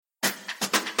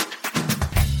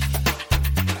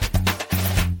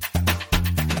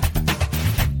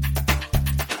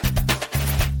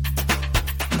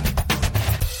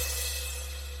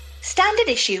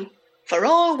Standard Issue for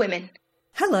all women.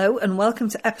 Hello and welcome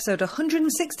to episode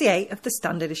 168 of the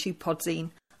Standard Issue Podzine.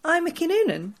 I'm Mickey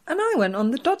Noonan and I went on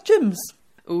the Dodgems.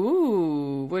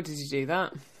 Ooh, where did you do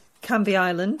that? Canvey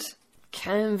Island.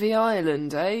 Canvey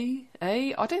Island, eh?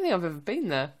 I don't think I've ever been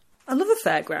there. I love a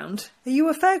fairground. Are you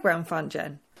a fairground fan,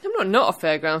 Jen? I'm not a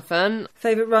fairground fan.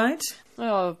 Favourite ride?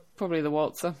 Oh, probably the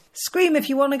waltzer. Scream if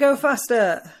you want to go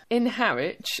faster. In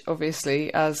Harwich,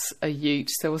 obviously, as a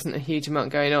ute, there wasn't a huge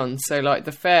amount going on. So, like,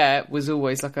 the fair was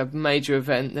always, like, a major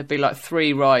event. There'd be, like,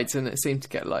 3 rides and it seemed to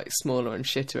get, like, smaller and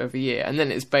shitter every year. And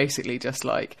then it's basically just,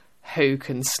 like, who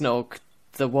can snog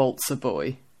the waltzer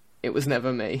boy? It was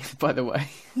never me, by the way.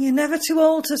 You're never too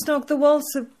old to snog the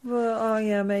waltzer. Oh,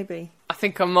 yeah, maybe. I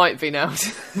think I might be now.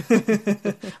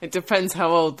 It depends how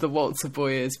old the waltzer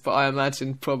boy is, but I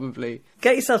imagine probably.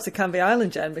 Get yourself to Canvey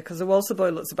Island, Jen, because the waltzer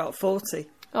boy looks about 40.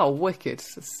 Oh, wicked.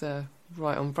 That's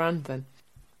right on brand then.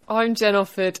 I'm Jen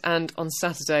Offord, and on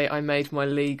Saturday I made my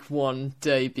League One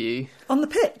debut. On the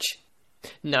pitch?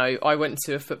 No, I went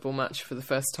to a football match for the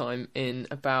first time in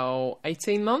about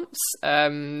 18 months.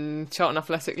 Charlton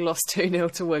Athletic lost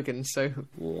 2-0 to Wigan, so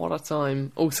what a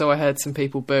time. Also, I heard some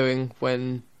people booing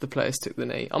when the players took the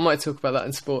knee. I might talk about that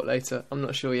in sport later. I'm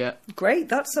not sure yet. Great,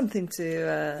 that's something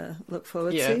to look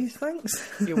forward to. Thanks.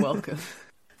 You're welcome.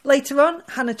 Later on,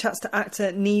 Hannah chats to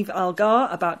actor Niamh Algar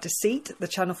about Deceit, the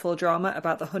Channel 4 drama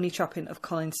about the honey trapping of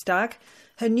Colin Stagg,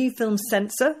 her new film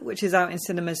Censor, which is out in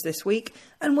cinemas this week,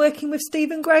 and working with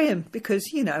Stephen Graham,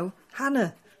 because, you know,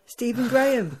 Hannah, Stephen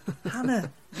Graham,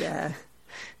 Hannah, yeah.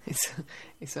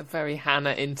 It's a very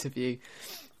Hannah interview.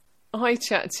 I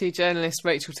chat to journalist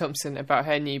Rachel Thompson about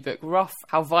her new book, Rough,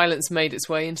 How Violence Made Its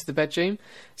Way into the Bedroom.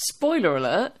 Spoiler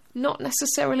alert, not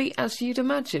necessarily as you'd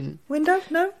imagine. Window?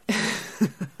 No?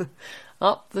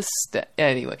 Up the step.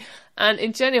 Anyway. And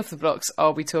in Jenny Off the Blocks,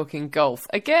 I'll be talking golf.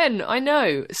 Again, I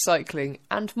know, cycling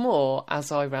and more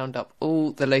as I round up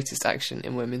all the latest action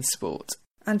in women's sport.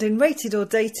 And in Rated or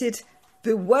Dated,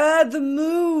 Beware the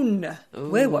Moon. Ooh.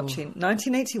 We're watching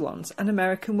 1981's An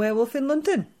American Werewolf in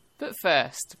London. But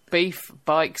first, beef,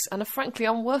 bikes and a frankly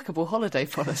unworkable holiday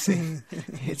policy.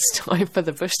 It's time for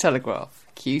the Bush Telegraph.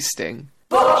 Cue Sting.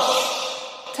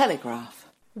 Bush Telegraph.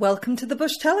 Welcome to the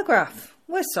Bush Telegraph.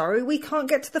 We're sorry we can't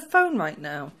get to the phone right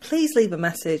now. Please leave a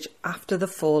message after the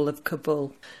fall of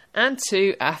Kabul. And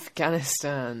to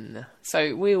Afghanistan.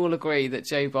 So we all agree that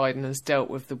Joe Biden has dealt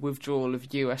with the withdrawal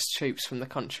of US troops from the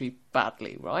country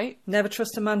badly, right? Never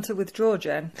trust a man to withdraw,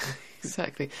 Jen.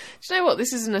 Exactly. Do you know what?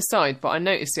 This is an aside, but I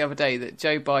noticed the other day that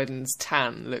Joe Biden's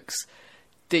tan looks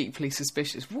deeply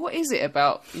suspicious. What is it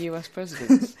about US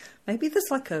presidents? Maybe there's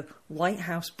like a White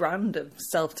House brand of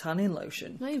self-tanning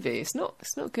lotion. Maybe. It's not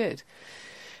good.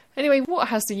 Anyway, what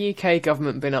has the UK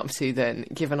government been up to then,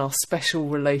 given our special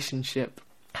relationship?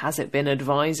 Has it been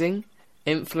advising?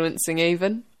 Influencing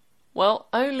even? Well,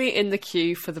 only in the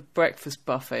queue for the breakfast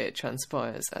buffet it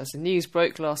transpires, as the news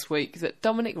broke last week that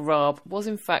Dominic Raab was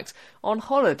in fact on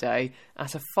holiday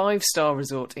at a 5-star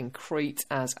resort in Crete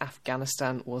as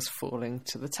Afghanistan was falling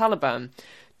to the Taliban.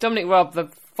 Dominic Raab, the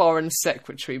Foreign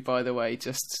Secretary, by the way,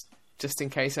 just in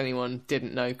case anyone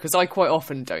didn't know, because I quite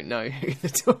often don't know who the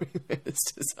Tory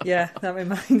ministers are. Yeah, that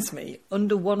reminds me.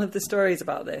 Under one of the stories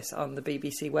about this on the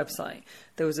BBC website,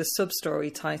 there was a sub-story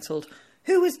titled,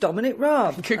 Who is Dominic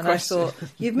Raab? Good and question. I thought,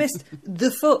 you've missed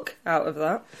the fuck out of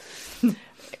that.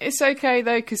 It's okay,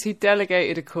 though, because he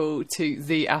delegated a call to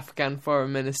the Afghan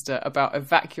Foreign Minister about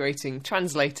evacuating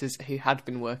translators who had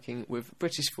been working with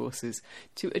British forces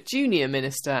to a junior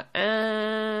minister,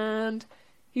 and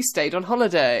he stayed on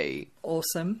holiday.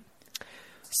 Awesome.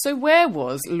 So where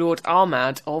was Lord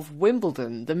Ahmad of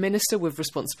Wimbledon, the minister with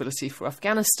responsibility for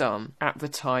Afghanistan, at the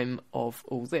time of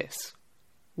all this?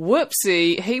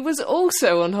 Whoopsie, he was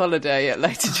also on holiday, it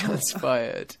later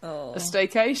transpired. Oh. A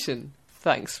staycation.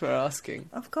 Thanks for asking.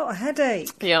 I've got a headache.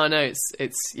 Yeah, I know,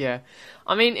 it's yeah.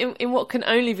 I mean, in what can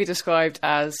only be described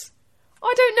as,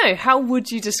 I don't know, how would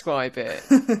you describe it?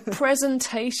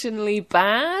 Presentationally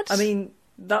bad? I mean,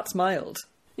 that's mild.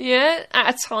 Yeah,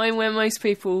 at a time where most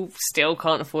people still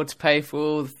can't afford to pay for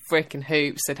all the frickin'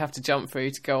 hoops they'd have to jump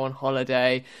through to go on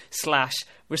holiday,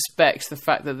 / respect the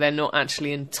fact that they're not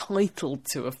actually entitled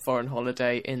to a foreign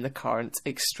holiday in the current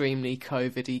extremely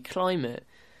COVID-y climate.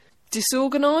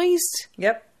 Disorganised?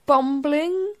 Yep.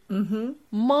 Bumbling? Mm-hmm.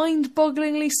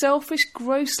 Mind-bogglingly selfish,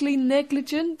 grossly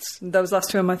negligent? Those last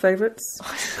two are my favourites.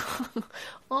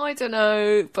 I don't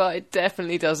know, but it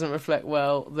definitely doesn't reflect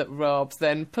well that Raab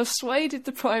then persuaded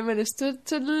the Prime Minister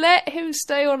to let him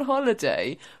stay on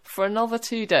holiday for another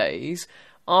 2 days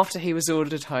after he was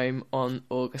ordered home on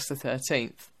August the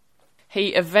 13th.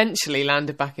 He eventually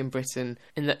landed back in Britain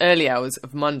in the early hours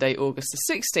of Monday, August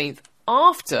the 16th,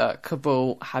 after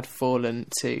Kabul had fallen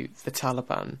to the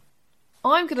Taliban.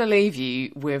 I'm going to leave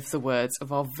you with the words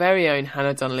of our very own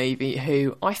Hannah Dunleavy,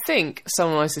 who I think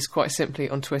summarised this quite simply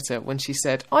on Twitter when she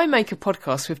said, "I make a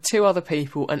podcast with 2 other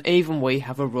people and even we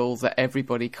have a rule that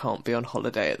everybody can't be on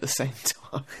holiday at the same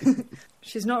time."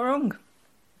 She's not wrong.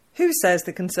 Who says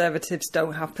the Conservatives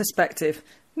don't have perspective?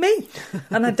 Me!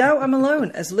 And I doubt I'm alone,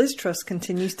 as Liz Truss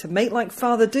continues to make like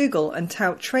Father Dougal and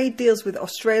tout trade deals with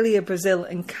Australia, Brazil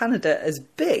and Canada as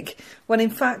big, when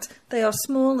in fact they are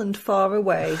small and far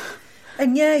away.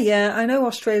 And yeah, I know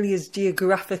Australia's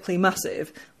geographically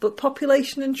massive, but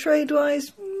population and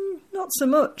trade-wise, not so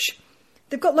much.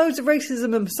 They've got loads of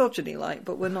racism and misogyny,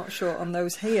 but we're not short on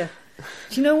those here.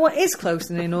 Do you know what is close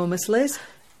and enormous, Liz?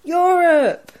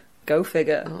 Europe! Go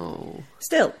figure. Oh.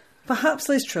 Still, perhaps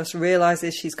Liz Truss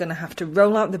realises she's going to have to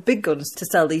roll out the big guns to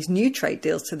sell these new trade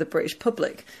deals to the British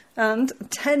public, and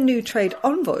 10 new trade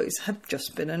envoys have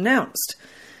just been announced.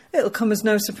 It'll come as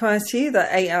no surprise to you that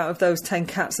 8 out of those 10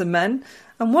 cats are men,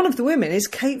 and one of the women is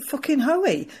Kate fucking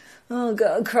Hoey. Oh,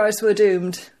 God, Christ, we're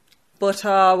doomed. But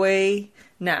are we?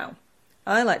 Now,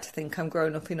 I like to think I'm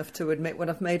grown up enough to admit when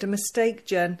I've made a mistake,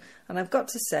 Jen, and I've got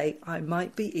to say I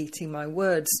might be eating my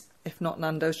words, if not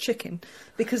Nando's chicken,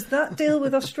 because that deal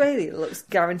with Australia looks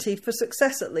guaranteed for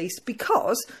success at least,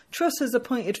 because Truss has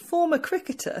appointed former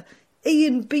cricketer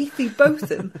Ian Beefy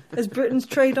Botham as Britain's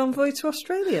trade envoy to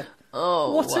Australia.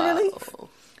 Oh, what a relief.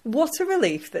 What a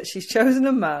relief that she's chosen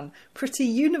a man pretty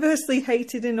universally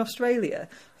hated in Australia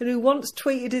and who once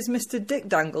tweeted his Mr. Dick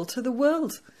Dangle to the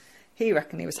world. He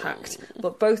reckoned he was hacked,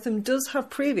 but Botham does have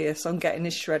previous on getting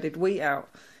his shredded wheat out.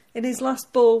 In his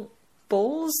last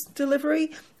balls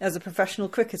delivery as a professional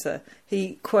cricketer,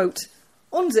 he, quote,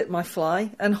 "unzip my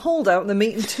fly and hauled out the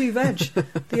meat and 2 veg.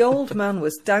 The old man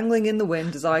was dangling in the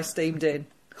wind as I steamed in."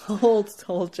 Hold,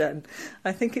 Jen.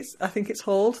 I think it's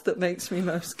hold that makes me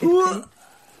most skippy.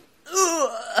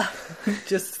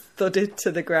 Just thudded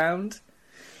to the ground.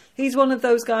 He's one of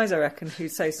those guys, I reckon,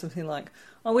 who'd say something like,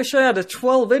 "I wish I had a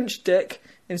 12-inch dick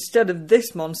instead of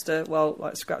this monster,"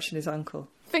 while scratching his ankle.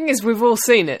 Thing is, we've all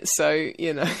seen it, so,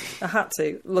 you know. I had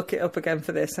to look it up again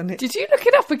for this. And Did you look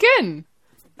it up again?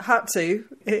 Had to.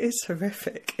 It is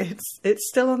horrific. It's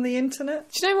still on the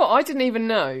internet. Do you know what? I didn't even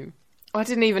know. I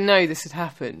didn't even know this had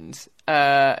happened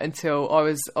until I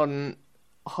was on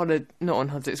holiday. Not on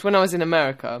holiday. It's when I was in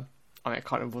America. I mean, I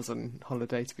kind of was on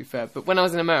holiday, to be fair. But when I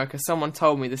was in America, someone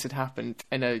told me this had happened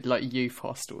in a youth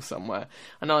hostel somewhere.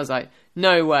 And I was like,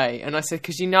 no way. And I said,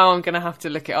 because you know I'm going to have to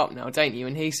look it up now, don't you?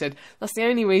 And he said, that's the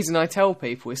only reason I tell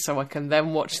people is so I can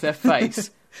then watch their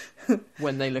face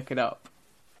when they look it up.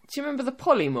 Do you remember the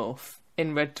polymorph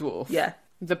in Red Dwarf? Yeah.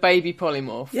 The baby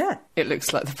polymorph? Yeah. It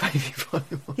looks like the baby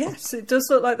polymorph. Yes, it does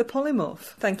look like the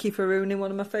polymorph. Thank you for ruining one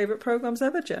of my favourite programmes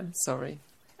ever, Jen. Sorry.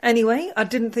 Anyway, I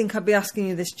didn't think I'd be asking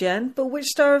you this, Jen, but which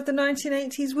star of the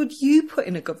 1980s would you put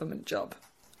in a government job?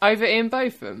 Over Ian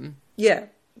Botham? Yeah,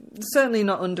 certainly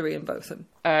not under Ian Botham.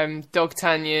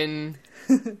 Dogtanyan,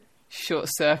 Short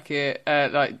Circuit,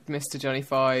 Mr. Johnny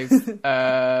Five.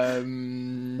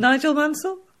 Nigel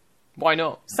Mansell? Why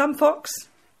not? Sam Fox?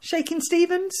 Shakin'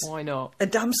 Stevens? Why not?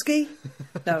 Adamski?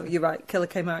 No, you're right. Killer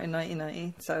came out in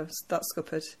 1990, so that's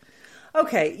scuppered.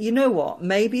 OK, you know what?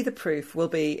 Maybe the proof will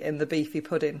be in the beefy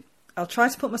pudding. I'll try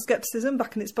to put my scepticism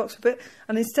back in its box for a bit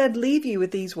and instead leave you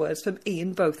with these words from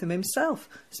Ian Botham himself,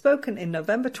 spoken in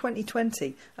November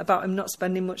 2020 about him not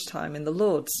spending much time in the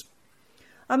Lords.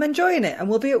 "I'm enjoying it and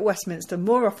will be at Westminster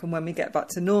more often when we get back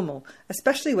to normal,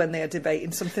 especially when they are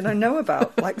debating something I know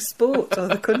about, like sport or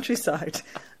the countryside.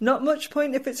 Not much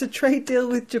point if it's a trade deal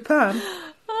with Japan."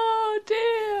 Oh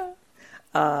dear.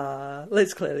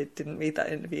 Liz clearly didn't read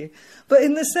that interview. But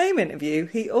in the same interview,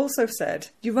 he also said,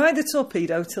 "You ride the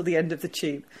torpedo till the end of the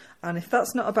tube, and if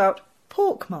that's not about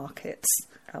pork markets,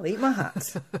 I'll eat my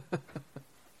hat."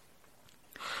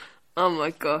 Oh my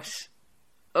gosh.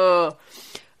 Oh.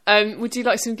 Would you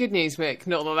like some good news, Mick?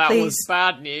 Not that Please. Was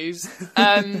bad news.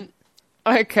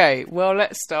 Okay, well,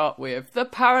 let's start with the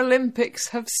Paralympics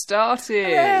have started.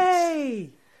 Yay!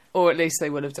 Or at least they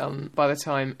will have done by the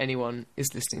time anyone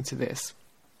is listening to this.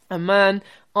 And man,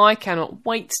 I cannot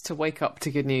wait to wake up to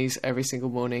good news every single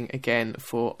morning again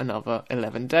for another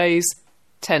 11 days.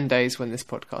 10 days when this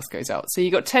podcast goes out. So you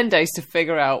got 10 days to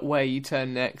figure out where you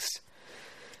turn next.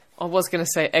 I was going to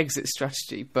say exit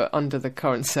strategy, but under the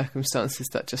current circumstances,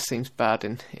 that just seems bad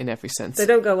in every sense. They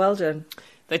don't go well, Jen.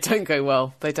 They don't go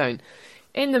well. They don't.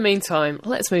 In the meantime,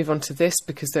 let's move on to this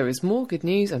because there is more good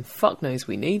news and fuck knows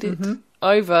we need it.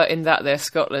 Over in that there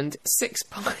Scotland, 6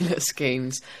 pilot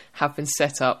schemes have been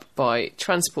set up by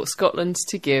Transport Scotland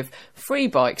to give free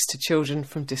bikes to children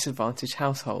from disadvantaged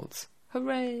households.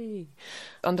 Hooray!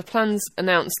 Under plans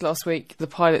announced last week, the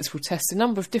pilots will test a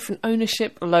number of different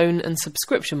ownership, loan and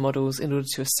subscription models in order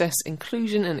to assess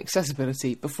inclusion and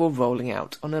accessibility before rolling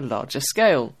out on a larger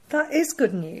scale. That is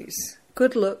good news.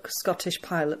 Good luck, Scottish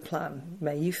pilot plan.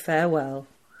 May you fare well.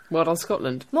 Well done,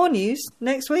 Scotland. More news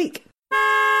next week.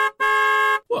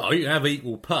 Well, you have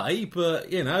equal pay, but,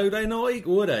 they're not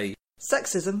equal, are they?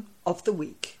 Sexism of the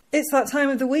week. It's that time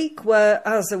of the week where,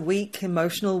 as a weak,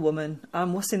 emotional woman,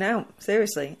 I'm wussing out.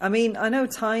 Seriously. I mean, I know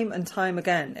time and time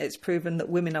again it's proven that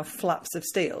women have flaps of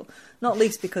steel. Not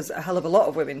least because a hell of a lot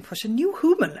of women push a new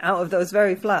human out of those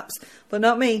very flaps. But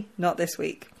not me, not this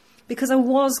week. Because I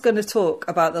was going to talk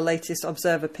about the latest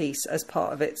Observer piece as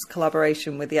part of its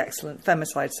collaboration with the excellent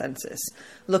Femicide Census,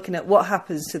 looking at what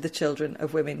happens to the children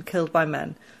of women killed by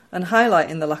men and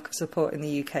highlighting the lack of support in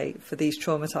the UK for these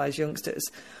traumatised youngsters.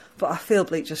 But I feel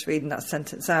bleak just reading that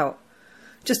sentence out.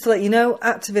 Just to let you know,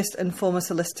 activist and former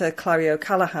solicitor Clary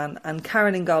O'Callaghan and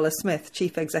Karen Ingala-Smith,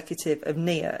 chief executive of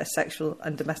NIA, a sexual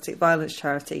and domestic violence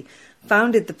charity,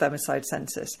 founded the Femicide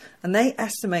Census, and they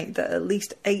estimate that at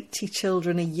least 80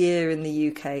 children a year in the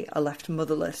UK are left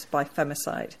motherless by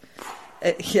femicide.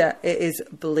 It is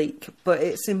bleak, but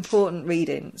it's important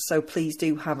reading, so please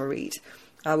do have a read.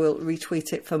 I will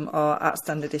retweet it from our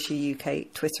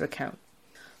 @StandardIssueUK Twitter account.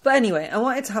 But anyway, I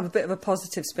wanted to have a bit of a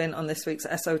positive spin on this week's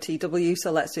SOTW,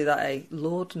 so let's do that, eh?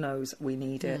 Lord knows we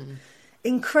need it.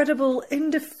 Incredible,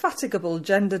 indefatigable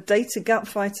gender data gap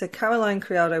fighter Caroline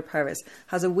Criado Perez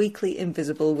has a weekly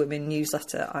Invisible Women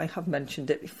newsletter. I have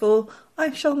mentioned it before,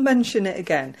 I shall mention it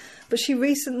again. But she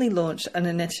recently launched an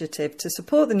initiative to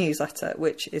support the newsletter,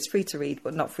 which is free to read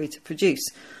but not free to produce.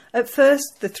 At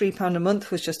first, the £3 a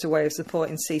month was just a way of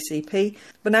supporting CCP,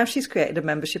 but now she's created a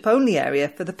membership-only area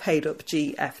for the paid-up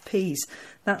GFPs.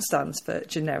 That stands for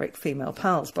Generic Female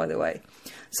Pals, by the way.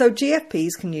 So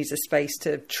GFPs can use the space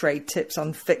to trade tips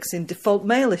on fixing default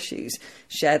male issues,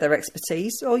 share their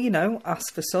expertise, or,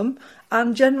 ask for some,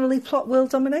 and generally plot world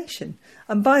domination.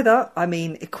 And by that, I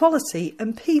mean equality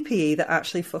and PPE that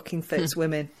actually fucking fits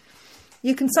women.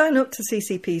 You can sign up to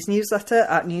CCP's newsletter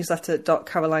at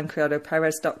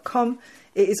newsletter.carolinecriadoperez.com.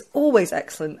 It is always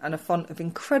excellent and a font of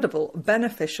incredible,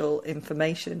 beneficial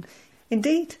information.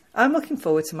 Indeed, I'm looking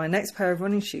forward to my next pair of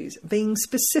running shoes being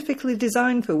specifically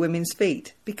designed for women's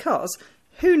feet because,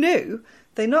 who knew,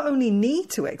 they not only need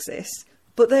to exist,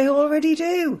 but they already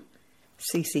do.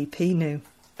 CCP knew.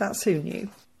 That's who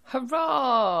knew.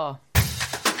 Hurrah!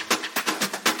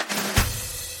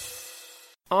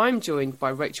 I'm joined by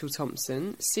Rachel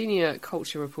Thompson, senior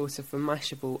culture reporter for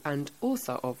Mashable and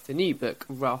author of the new book,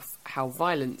 Rough, How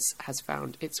Violence Has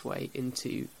Found Its Way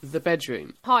into the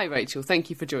Bedroom. Hi Rachel, thank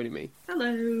you for joining me.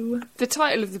 Hello. The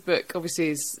title of the book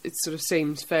obviously it sort of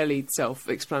seems fairly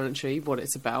self-explanatory what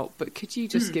it's about, but could you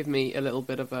just give me a little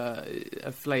bit of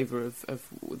a flavour of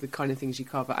the kind of things you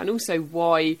cover and also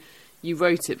why you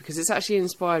wrote it, because it's actually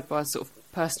inspired by a sort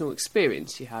of personal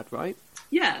experience you had, right?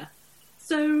 Yeah.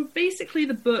 So basically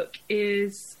the book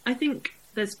is, I think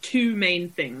there's two main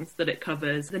things that it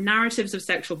covers. The narratives of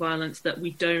sexual violence that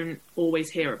we don't always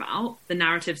hear about, the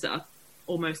narratives that are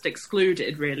almost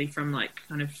excluded really from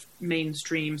kind of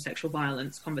mainstream sexual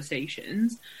violence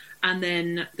conversations. And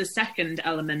then the second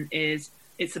element is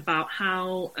it's about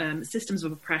how systems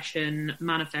of oppression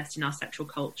manifest in our sexual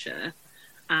culture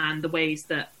and the ways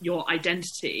that your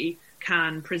identity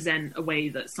can present a way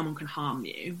that someone can harm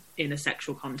you in a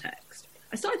sexual context.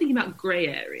 I started thinking about grey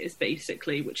areas,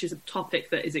 basically, which is a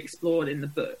topic that is explored in the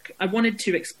book. I wanted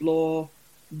to explore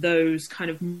those kind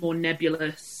of more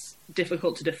nebulous,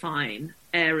 difficult to define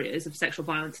areas of sexual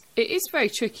violence. It is very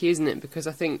tricky, isn't it? Because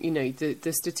I think,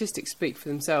 the statistics speak for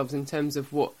themselves in terms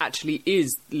of what actually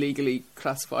is legally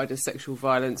classified as sexual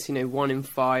violence. 1 in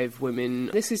 5 women,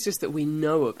 this is just that we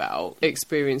know about,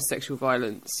 experience sexual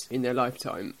violence in their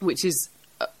lifetime, which is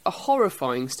a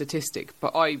horrifying statistic,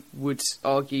 but I would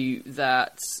argue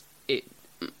that it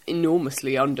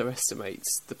enormously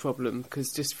underestimates the problem because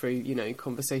just through,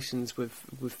 conversations with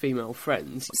female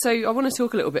friends. So I want to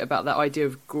talk a little bit about that idea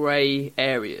of grey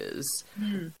areas.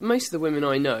 Most of the women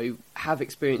I know have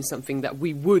experienced something that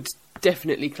we would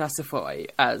definitely classify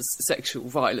as sexual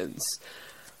violence,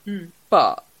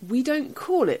 but we don't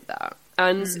call it that.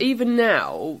 And even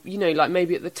now,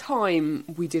 maybe at the time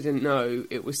we didn't know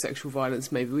it was sexual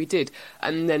violence, maybe we did.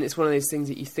 And then it's one of those things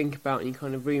that you think about and you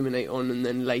kind of ruminate on, and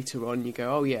then later on you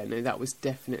go, oh yeah, no, that was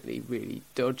definitely really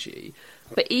dodgy.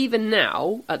 But even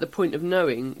now, at the point of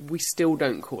knowing, we still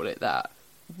don't call it that.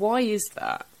 Why is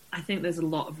that? I think there's a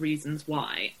lot of reasons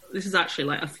why. This is actually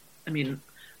like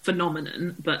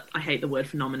phenomenon, but I hate the word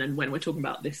phenomenon when we're talking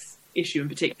about this issue in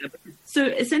particular. So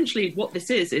essentially what this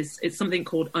is it's something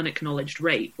called unacknowledged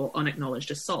rape or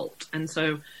unacknowledged assault. And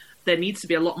so there needs to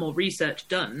be a lot more research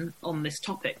done on this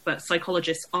topic, but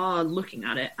psychologists are looking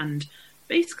at it, and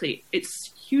basically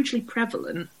it's hugely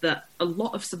prevalent that a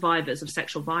lot of survivors of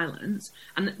sexual violence,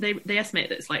 and they estimate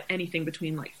that it's like anything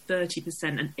between like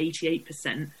 30% and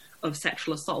 88% of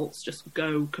sexual assaults just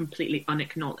go completely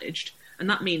unacknowledged. And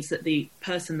that means that the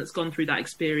person that's gone through that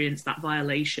experience, that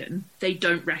violation, they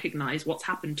don't recognise what's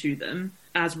happened to them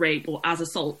as rape or as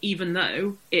assault, even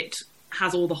though it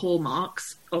has all the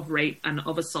hallmarks of rape and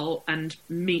of assault and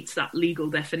meets that legal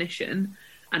definition.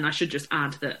 And I should just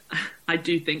add that I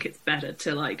do think it's better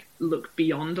to like look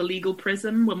beyond a legal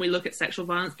prism when we look at sexual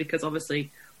violence, because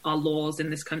obviously our laws in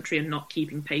this country are not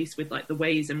keeping pace with like the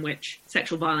ways in which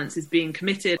sexual violence is being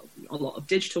committed, a lot of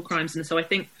digital crimes. And so I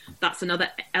think that's another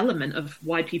element of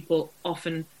why people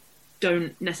often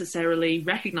don't necessarily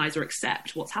recognise or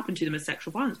accept what's happened to them as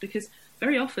sexual violence, because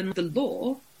very often the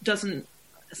law doesn't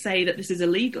say that this is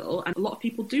illegal, and a lot of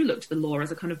people do look to the law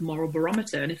as a kind of moral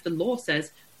barometer. And if the law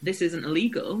says this isn't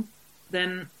illegal,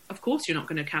 then of course you're not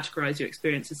going to categorise your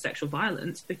experience as sexual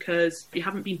violence because you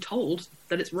haven't been told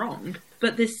that it's wrong.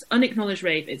 But this unacknowledged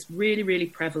rape, it's really, really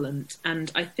prevalent. And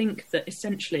I think that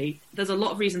essentially there's a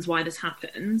lot of reasons why this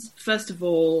happens. First of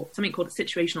all, something called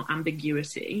situational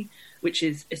ambiguity, which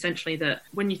is essentially that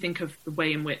when you think of the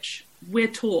way in which we're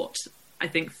taught, I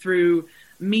think through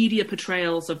media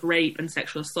portrayals of rape and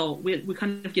sexual assault, we're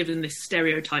kind of given this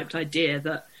stereotyped idea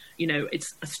that, you know,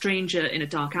 it's a stranger in a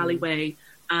dark alleyway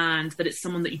and that it's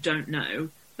someone that you don't know.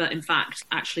 But in fact,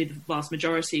 actually, the vast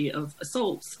majority of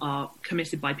assaults are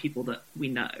committed by people that we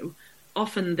know.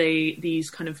 Often these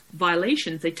kind of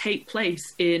violations, they take place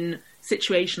in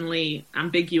situationally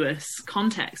ambiguous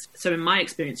contexts. So in my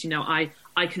experience, you know, I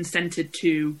consented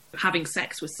to having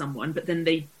sex with someone, but then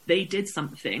they did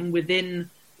something within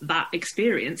that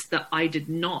experience that I did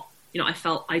not, you know, I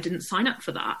felt I didn't sign up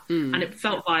for that. And it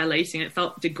felt violating, it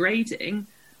felt degrading.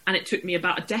 And it took me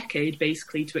about a decade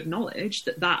basically to acknowledge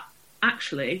that that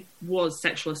actually was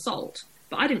sexual assault.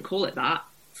 But I didn't call it that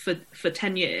for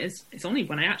 10 years. It's only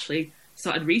when I actually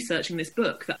started researching this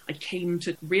book that I came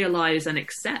to realise and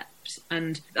accept.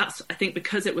 And that's, I think,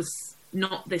 because it was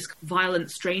not this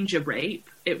violent stranger rape.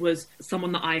 It was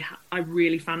someone that I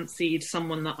really fancied,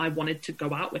 someone that I wanted to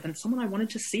go out with, and someone I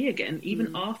wanted to see again,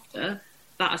 even after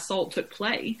that assault took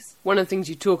place. One of the things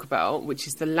you talk about, which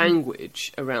is the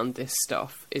language around this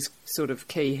stuff, is sort of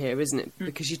key here, isn't it?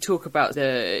 Because you talk about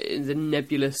the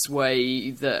nebulous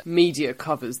way that media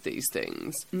covers these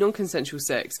things. Non-consensual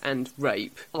sex and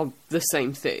rape are the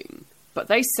same thing, but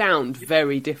they sound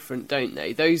very different, don't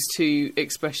they? Those two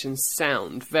expressions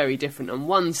sound very different, and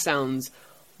one sounds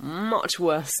much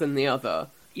worse than the other.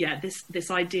 Yeah, this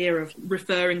idea of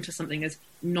referring to something as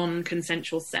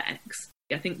non-consensual sex,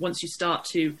 I think once you start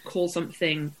to call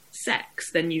something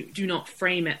sex, then you do not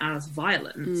frame it as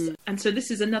violence. And so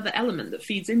this is another element that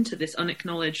feeds into this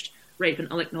unacknowledged rape and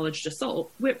unacknowledged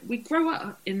assault. We grow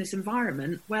up in this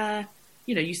environment where,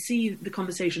 you know, you see the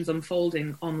conversations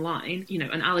unfolding online, you know,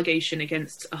 an allegation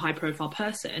against a high-profile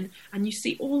person, and you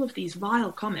see all of these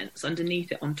vile comments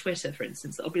underneath it on Twitter, for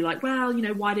instance, that'll be like, well, you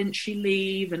know, why didn't she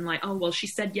leave? And like, oh, well, she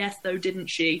said yes, though, didn't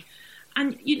she?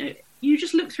 And, you know, you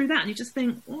just look through that and you just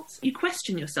think, what? You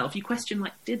question yourself. You question,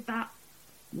 like,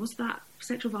 was that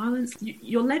sexual violence?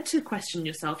 You're led to question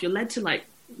yourself. You're led to, like,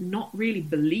 not really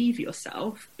believe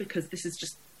yourself because this is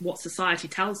just what society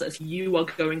tells us. You are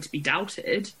going to be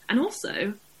doubted. And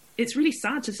also, it's really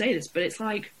sad to say this, but it's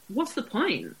like, what's the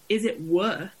point? Is it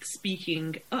worth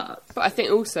speaking up? But I think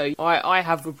also, I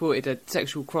have reported a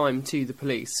sexual crime to the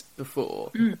police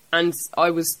before, and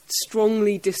I was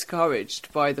strongly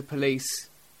discouraged by the police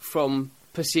from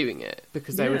pursuing it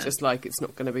because they were just like, it's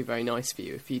not going to be very nice for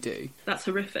you if you do. That's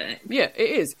horrific. Yeah, it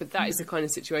is, but that is the kind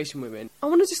of situation we're in. I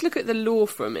want to just look at the law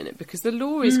for a minute, because the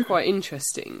law is quite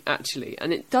interesting, actually,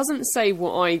 and it doesn't say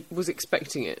what I was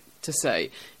expecting it to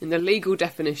say. In the legal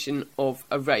definition of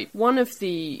a rape, one of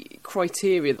the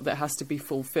criteria that has to be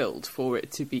fulfilled for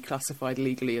it to be classified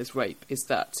legally as rape is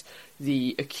that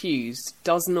the accused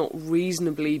does not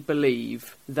reasonably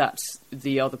believe that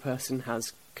the other person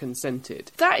has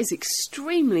consented. That is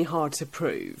extremely hard to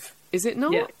prove, is it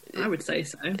not? Yeah, I would say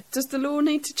so. Does the law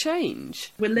need to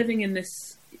change? We're living in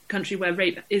this country where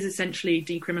rape is essentially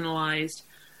decriminalised.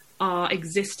 Our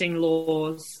existing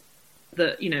laws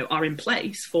that, you know, are in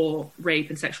place for rape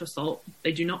and sexual assault,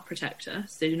 they do not protect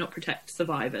us. They do not protect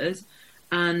survivors.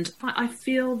 And I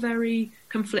feel very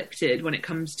conflicted when it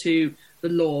comes to the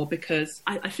law, because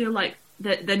I feel like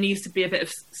there needs to be a bit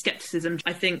of scepticism.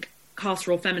 I think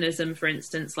carceral feminism, for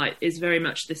instance, like, is very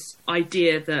much this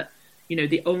idea that, you know,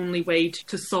 the only way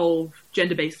to solve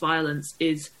gender-based violence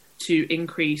is to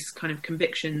increase kind of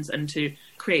convictions and to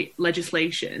create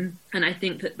legislation. And I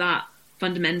think that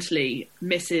fundamentally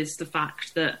misses the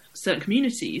fact that certain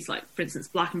communities, like, for instance,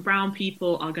 black and brown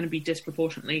people, are going to be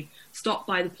disproportionately stopped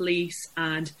by the police,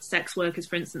 and sex workers,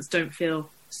 for instance, don't feel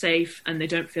safe and they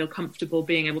don't feel comfortable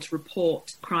being able to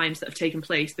report crimes that have taken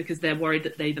place because they're worried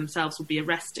that they themselves will be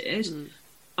arrested.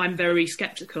 I'm very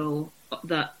sceptical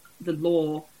that the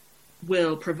law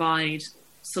will provide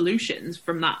solutions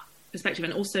from that perspective,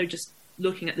 and also just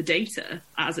looking at the data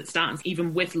as it stands,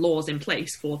 even with laws in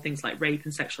place for things like rape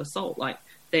and sexual assault, like,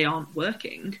 they aren't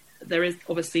working. There is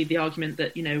obviously the argument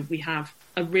that, you know, we have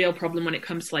a real problem when it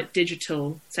comes to, like,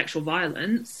 digital sexual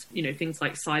violence, you know, things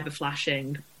like cyber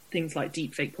flashing, things like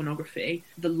deepfake pornography.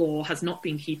 The law has not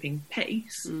been keeping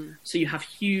pace. So you have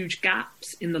huge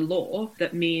gaps in the law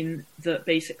that mean that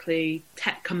basically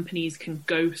tech companies can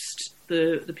ghost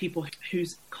the people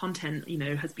whose content, you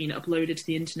know, has been uploaded to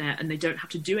the internet, and they don't have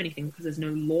to do anything because there's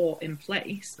no law in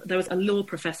place. There was a law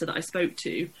professor that I spoke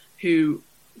to who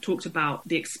talked about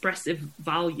the expressive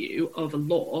value of a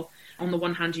law. On the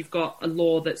one hand, you've got a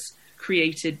law that's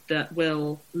created that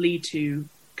will lead to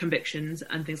convictions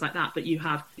and things like that, but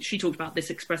she talked about this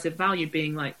expressive value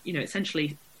being like, you know,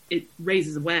 essentially it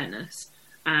raises awareness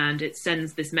and it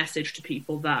sends this message to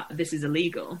people that this is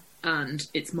illegal and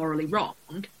it's morally wrong.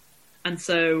 And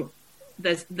so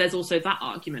there's also that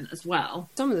argument as well.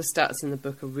 Some of the stats in the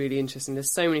book are really interesting.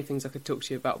 There's so many things I could talk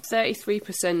to you about.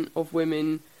 33% of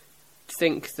women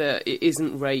think that it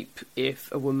isn't rape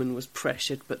if a woman was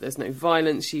pressured, but there's no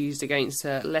violence used against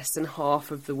her. Less than half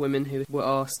of the women who were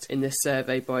asked in this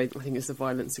survey by, I think it's the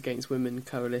Violence Against Women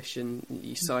Coalition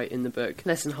you cite in the book,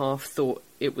 less than half thought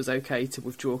it was okay to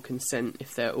withdraw consent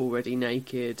if they're already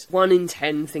naked. 1 in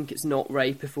 10 think it's not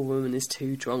rape if a woman is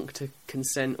too drunk to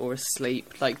consent or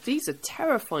asleep. Like, these are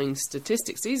terrifying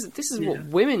statistics. This is what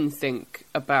women think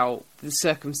about the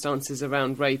circumstances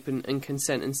around rape and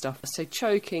consent and stuff. So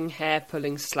choking, hair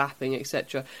pulling, slapping,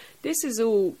 etc. This is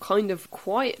all kind of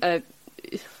quite a,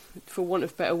 for want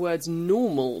of better words,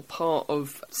 normal part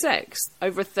of sex.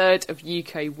 Over a third of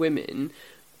UK women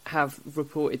have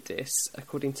reported this,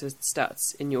 according to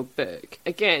stats in your book.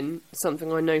 Again,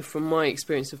 something I know from my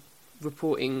experience of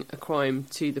reporting a crime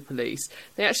to the police.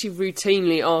 They actually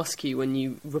routinely ask you when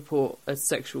you report a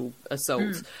sexual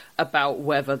assault about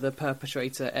whether the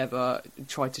perpetrator ever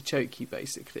tried to choke you,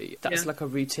 basically. That's like a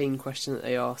routine question that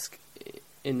they ask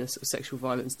in a sort of sexual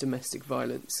violence, domestic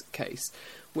violence case,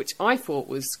 which I thought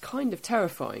was kind of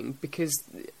terrifying because,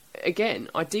 again,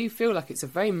 I do feel like it's a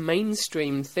very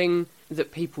mainstream thing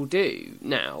that people do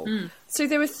now. So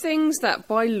there are things that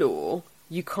by law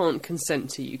you can't consent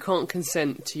to. You can't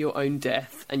consent to your own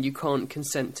death, and you can't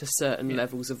consent to certain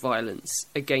levels of violence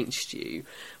against you,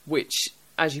 which,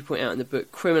 as you point out in the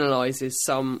book, criminalises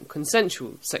some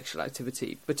consensual sexual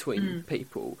activity between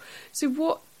people. So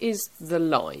what is the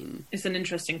line? It's an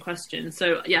interesting question.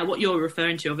 So, yeah, what you're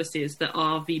referring to, obviously, is the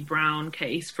R.V. Brown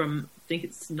case from, I think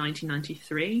it's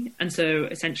 1993. And so,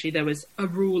 essentially, there was a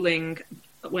ruling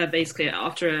where basically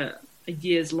after a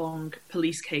years-long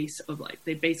police case of, like,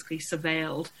 they basically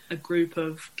surveilled a group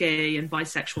of gay and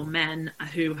bisexual men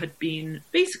who had been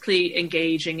basically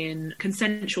engaging in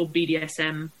consensual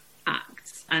BDSM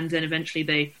acts, and then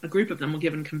eventually a group of them were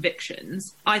given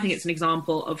convictions. I think it's an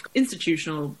example of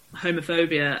institutional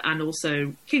homophobia and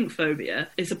also kink phobia.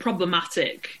 It's a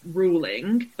problematic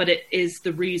ruling, but it is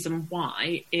the reason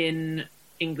why in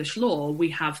English law we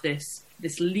have this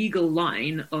legal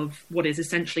line of what is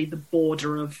essentially the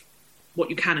border of what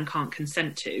you can and can't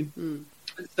consent to.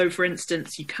 So, for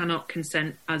instance, you cannot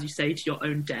consent, as you say, to your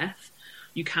own death.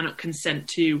 You cannot consent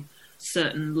to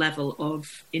certain level of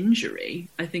injury.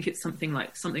 I think it's something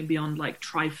beyond like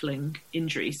trifling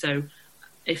injury. So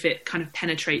if it kind of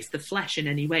penetrates the flesh in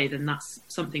any way, then that's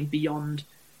something beyond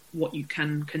what you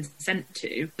can consent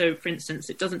to. So, for instance,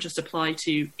 it doesn't just apply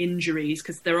to injuries,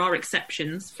 because there are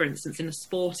exceptions, for instance, in a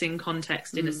sporting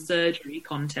context, in a surgery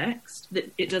context.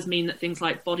 It does mean that things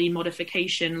like body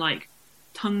modification, like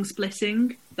tongue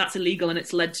splitting, that's illegal, and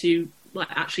it's led to like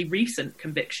actually recent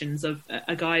convictions of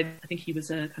a guy, I think he was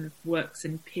kind of works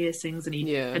in piercings, and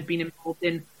he had been involved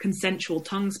in consensual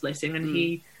tongue splitting, and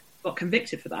he got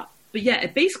convicted for that. But yeah,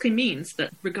 it basically means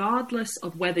that regardless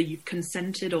of whether you've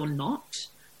consented or not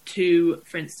to,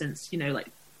 for instance, you know, like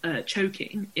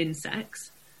choking in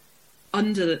sex,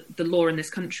 under the law in this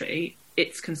country,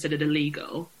 it's considered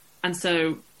illegal. And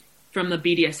so from the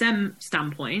BDSM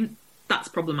standpoint, that's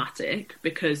problematic,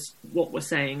 because what we're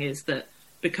saying is that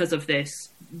because of this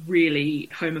really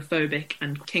homophobic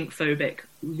and kink-phobic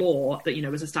law that,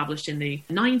 was established in the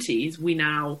 90s, we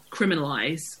now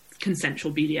criminalise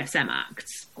consensual BDSM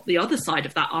acts. The other side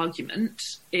of that argument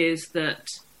is that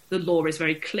the law is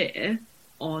very clear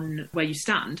on where you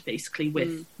stand, basically,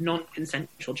 with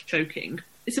non-consensual choking.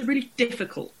 It's a really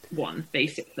difficult one,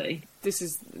 basically. This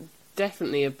is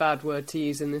definitely a bad word to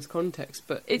use in this context,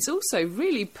 but it's also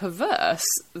really perverse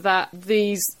that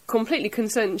these completely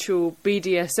consensual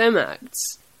BDSM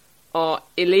acts are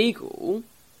illegal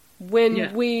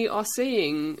when we are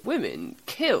seeing women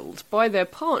killed by their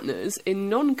partners in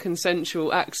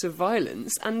non-consensual acts of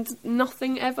violence and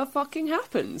nothing ever fucking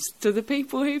happens to the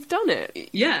people who've done it.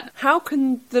 Yeah. How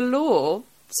can the law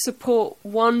support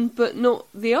one but not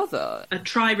the other? I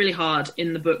try really hard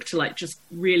in the book to just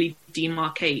really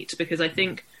demarcate, because I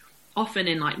think often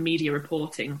in media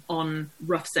reporting on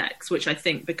rough sex, which I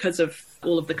think because of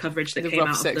all of the coverage that came out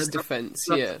of the rough sex defence,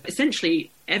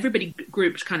 essentially everybody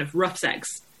grouped kind of rough sex,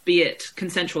 be it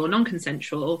consensual or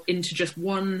non-consensual, into just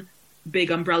one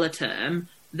big umbrella term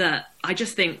that I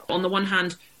just think, on the one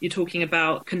hand, you're talking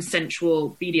about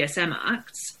consensual BDSM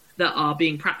acts that are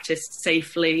being practiced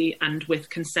safely and with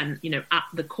consent, at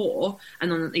the core.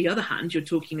 And on the other hand, you're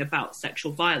talking about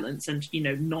sexual violence and,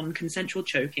 non-consensual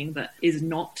choking that is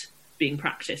not being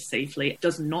practiced safely,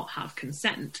 does not have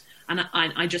consent. And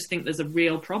I just think there's a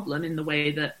real problem in the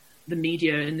way that the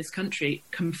media in this country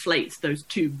conflates those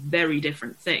two very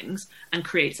different things and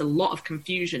creates a lot of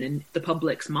confusion in the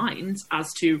public's minds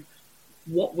as to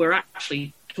what we're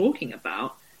actually talking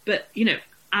about. But,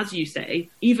 as you say,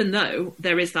 even though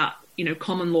there is that,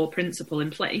 common law principle in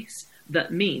place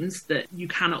that means that you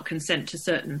cannot consent to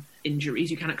certain injuries,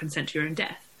 you cannot consent to your own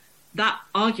death, that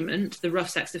argument, the rough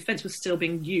sex defence, was still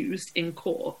being used in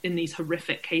court in these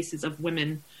horrific cases of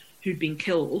women who'd been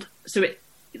killed. So it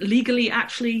legally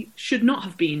actually should not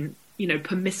have been,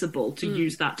 permissible to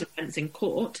use that defence in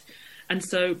court. And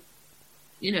so,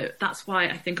 that's why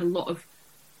I think a lot of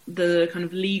the kind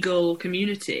of legal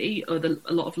community, or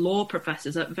a lot of law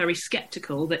professors, are very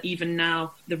sceptical that even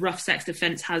now the rough sex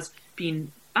defence has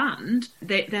been banned.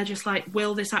 They're just like,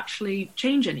 will this actually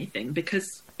change anything?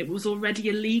 Because it was already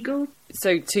illegal.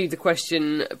 So to the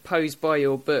question posed by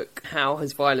your book, how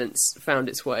has violence found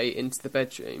its way into the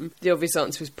bedroom? The obvious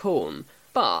answer is porn.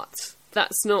 But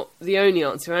that's not the only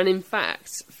answer. And in fact,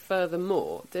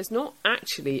 furthermore, there's not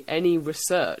actually any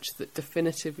research that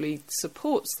definitively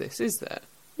supports this, is there?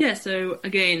 Yeah, so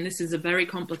again, this is a very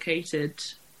complicated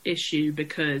issue,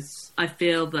 because I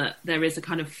feel that there is a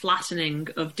kind of flattening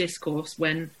of discourse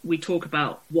when we talk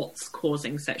about what's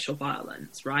causing sexual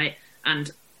violence, right? And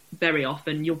very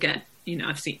often you'll get,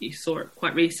 you saw it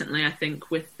quite recently, I think,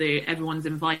 with the Everyone's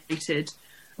Invited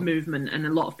movement, and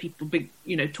a lot of people,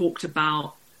 talked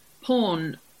about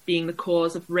porn being the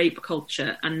cause of rape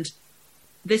culture. And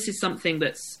this is something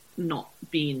that's not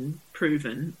been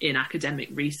proven in academic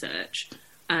research.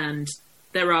 And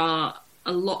there are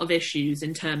a lot of issues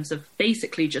in terms of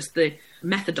basically just the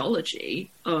methodology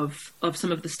of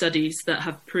some of the studies that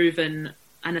have proven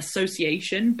an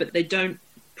association, but they don't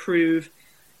prove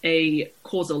a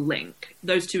causal link.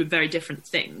 Those two are very different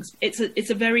things. It's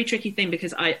a very tricky thing,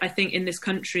 because I think in this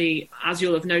country, as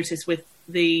you'll have noticed with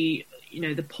the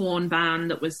the porn ban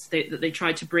that they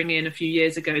tried to bring in a few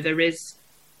years ago, there is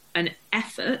an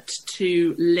effort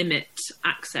to limit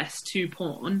access to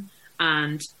porn.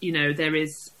 And, there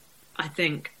is, I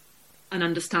think, an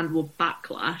understandable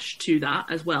backlash to that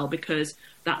as well, because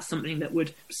that's something that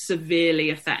would severely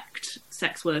affect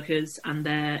sex workers and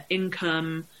their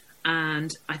income.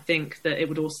 And I think that it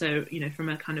would also, from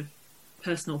a kind of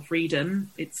personal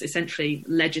freedom, it's essentially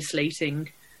legislating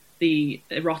the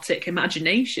erotic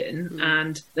imagination.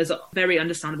 And there's a very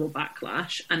understandable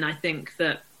backlash. And I think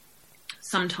that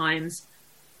sometimes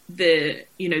the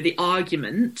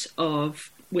argument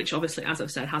of, which obviously, as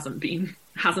I've said, hasn't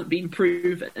been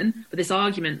proven, but this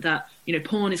argument that,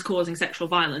 porn is causing sexual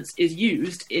violence is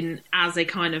used as a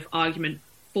kind of argument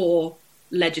for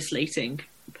legislating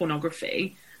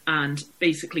pornography and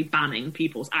basically banning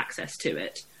people's access to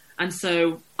it. And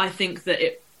so I think that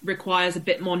it requires a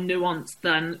bit more nuance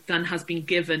than has been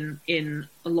given in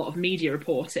a lot of media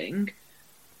reporting.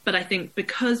 But I think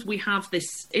because we have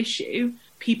this issue,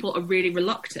 people are really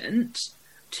reluctant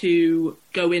to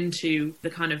go into the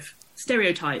kind of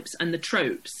stereotypes and the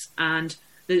tropes and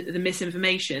the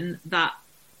misinformation that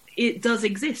it does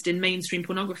exist in mainstream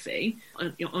pornography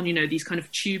on these kind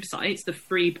of tube sites, the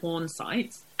free porn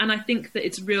sites. And I think that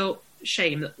it's a real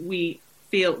shame that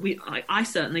I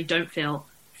certainly don't feel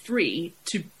free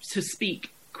to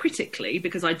speak critically,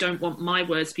 because I don't want my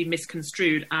words to be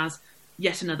misconstrued as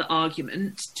yet another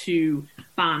argument to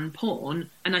ban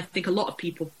porn. And I think a lot of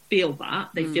people feel that.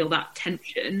 They feel that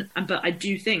tension. But I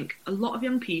do think a lot of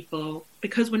young people,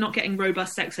 because we're not getting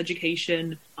robust sex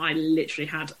education, I literally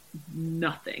had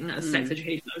nothing as sex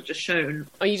education. I was just shown.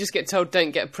 Oh, you just get told don't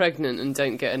get pregnant and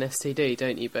don't get an STD,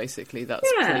 don't you, basically? That's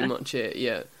pretty much it,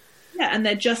 yeah. Yeah, and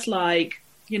they're just like,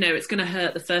 you know, it's going to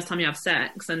hurt the first time you have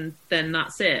sex and then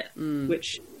that's it,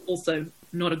 which also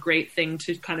not a great thing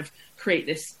to kind of create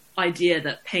this idea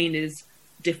that pain is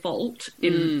default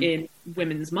in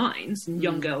women's minds and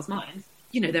young girls' minds.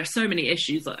 You know, there are so many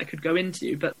issues that I could go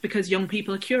into, but because young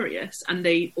people are curious and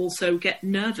they also get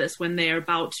nervous when they are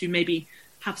about to maybe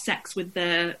have sex with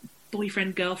their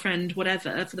boyfriend, girlfriend,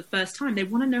 whatever, for the first time, they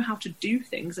want to know how to do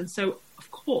things. And so,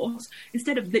 of course,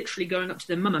 instead of literally going up to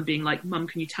their mum and being like, Mum,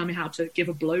 can you tell me how to give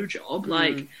a blowjob?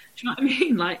 Like, do you know what I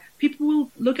mean? Like, people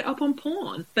will look it up on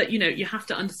porn. But, you know, you have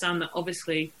to understand that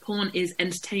obviously porn is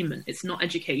entertainment. It's not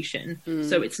education.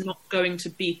 So it's not going to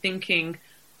be thinking,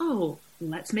 oh,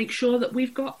 let's make sure that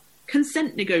we've got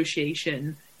consent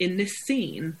negotiation in this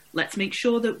scene. Let's make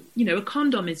sure that, you know, a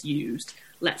condom is used.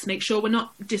 Let's make sure we're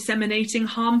not disseminating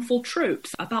harmful tropes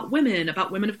about women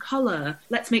of colour.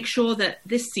 Let's make sure that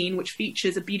this scene, which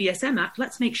features a BDSM act,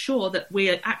 let's make sure that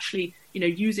we're actually, you know,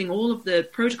 using all of the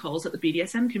protocols that the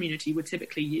BDSM community would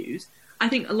typically use. I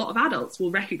think a lot of adults will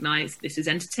recognise this is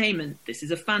entertainment, this is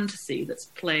a fantasy that's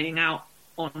playing out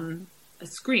on a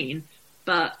screen.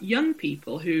 But young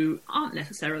people who aren't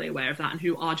necessarily aware of that and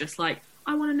who are just like,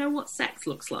 I want to know what sex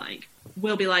looks like,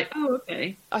 will be like, oh,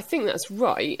 okay. I think that's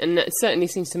right, and that certainly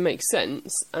seems to make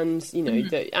sense. And, you know,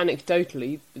 that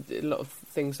anecdotally, a lot of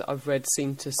things that I've read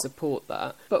seem to support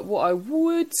that. But what I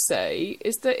would say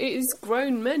is that it is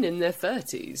grown men in their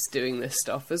 30s doing this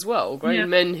stuff as well. Grown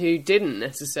men who didn't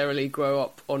necessarily grow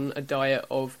up on a diet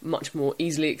of much more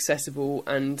easily accessible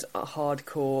and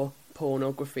hardcore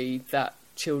pornography that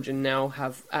children now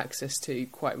have access to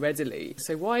quite readily.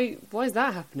 So why is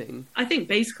that happening? I think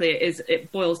basically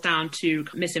it boils down to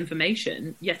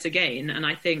misinformation yet again, and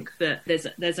I think that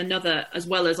there's another, as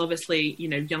well as obviously, you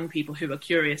know, young people who are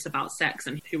curious about sex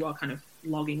and who are kind of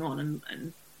logging on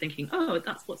and thinking, oh,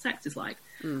 that's what sex is like.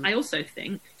 I also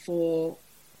think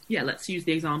let's use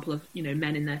the example of, you know,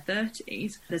 men in their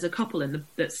 30s. There's a couple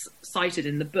that's cited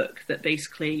in the book that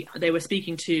basically they were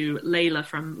speaking to Layla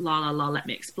from La La La Let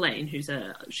Me Explain,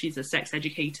 she's a sex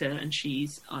educator and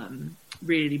she's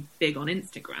really big on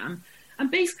Instagram. And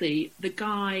basically the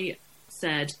guy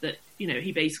said that, you know,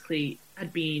 he basically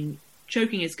had been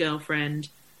choking his girlfriend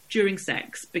during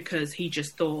sex because he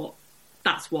just thought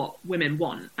that's what women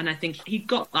want. And I think he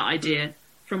got that idea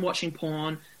from watching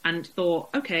porn and thought,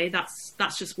 okay, that's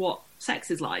just what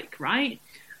sex is like, right?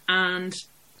 And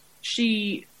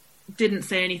she didn't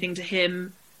say anything to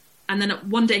him. And then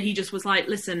one day he just was like,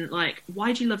 listen, like,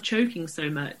 why do you love choking so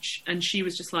much? And she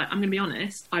was just like, I'm going to be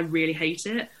honest, I really hate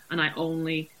it. And I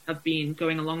only have been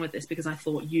going along with this because I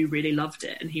thought you really loved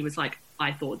it. And he was like,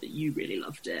 I thought that you really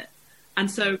loved it. And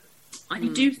so I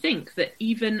do think that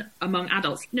even among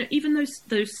adults, you know, even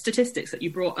those statistics that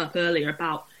you brought up earlier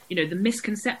about, you know, the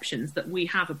misconceptions that we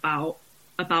have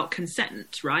about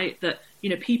consent, right? That, you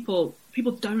know, people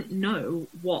don't know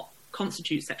what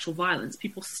constitutes sexual violence.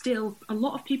 A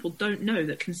lot of people don't know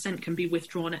that consent can be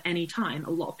withdrawn at any time. A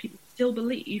lot of people still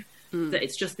believe that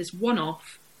it's just this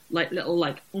one-off, like little,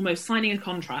 like almost signing a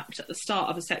contract at the start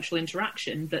of a sexual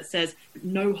interaction that says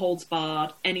no holds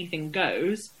barred, anything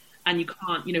goes. And you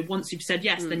can't, you know, once you've said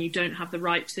yes, then you don't have the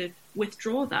right to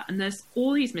withdraw that. And there's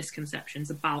all these misconceptions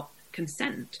about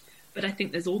consent. But I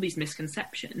think there's all these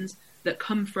misconceptions that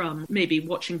come from maybe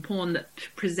watching porn that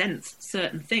presents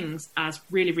certain things as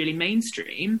really, really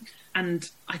mainstream. And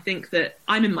I think that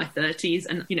I'm in my 30s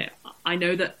and, you know, I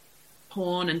know that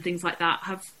porn and things like that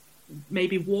have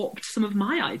maybe warped some of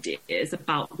my ideas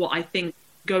about what I think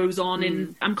goes on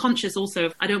in. I'm conscious also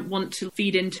of, I don't want to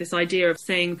feed into this idea of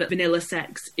saying that vanilla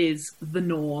sex is the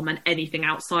norm and anything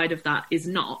outside of that is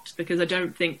not, because I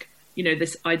don't think, you know,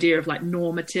 this idea of like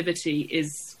normativity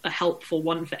is a helpful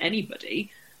one for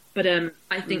anybody. But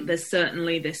I think there's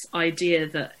certainly this idea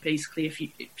that basically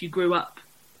if you grew up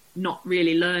not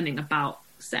really learning about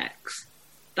sex,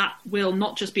 that will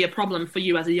not just be a problem for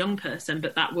you as a young person,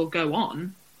 but that will go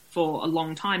on for a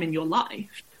long time in your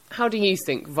life. How do you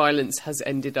think violence has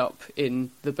ended up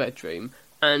in the bedroom?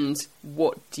 And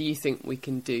what do you think we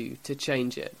can do to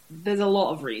change it? There's a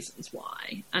lot of reasons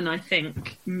why. And I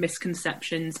think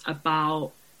misconceptions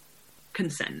about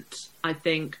consent. I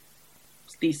think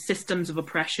these systems of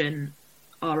oppression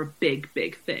are a big,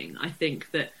 big thing. I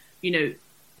think that, you know,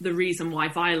 the reason why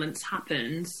violence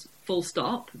happens full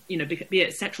stop, be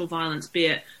it sexual violence, be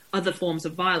it other forms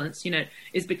of violence,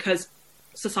 is because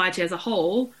society as a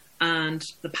whole and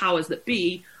the powers that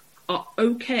be are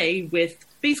okay with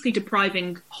basically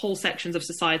depriving whole sections of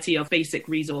society of basic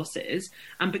resources.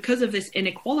 And because of this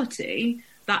inequality,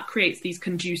 that creates these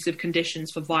conducive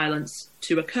conditions for violence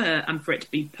to occur and for it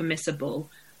to be permissible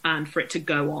and for it to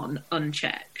go on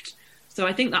unchecked. So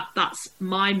I think that that's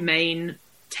my main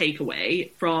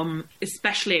takeaway from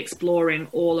especially exploring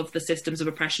all of the systems of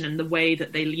oppression and the way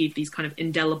that they leave these kind of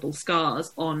indelible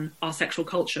scars on our sexual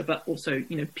culture, but also,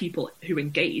 people who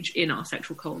engage in our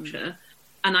sexual culture.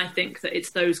 And I think that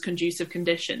it's those conducive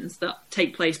conditions that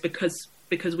take place because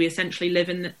we essentially live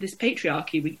in this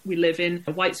patriarchy. We live in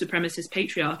a white supremacist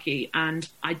patriarchy. And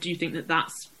I do think that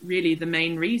that's really the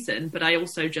main reason. But I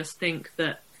also just think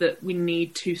that we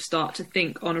need to start to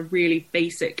think on a really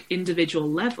basic individual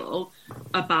level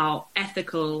about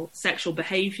ethical sexual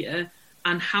behaviour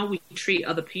and how we treat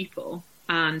other people.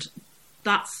 And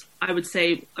that's, I would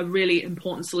say, a really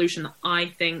important solution that I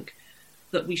think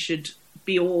that we should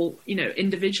be all,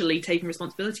 individually taking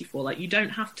responsibility for. Like, you don't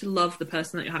have to love the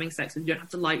person that you're having sex with, you don't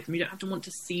have to like them, you don't have to want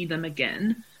to see them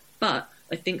again. But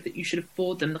I think that you should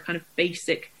afford them the kind of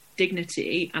basic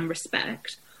dignity and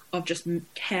respect of just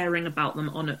caring about them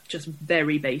on a just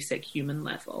very basic human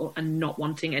level and not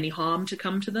wanting any harm to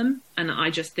come to them. And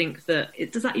I just think that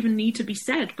does that even need to be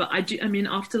said? But after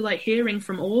hearing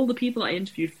from all the people I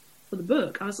interviewed for the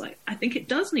book, I was like, I think it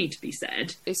does need to be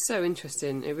said. It's so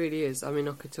interesting. It really is. I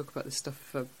could talk about this stuff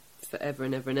for forever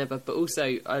and ever and ever, but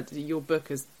also your book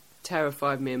has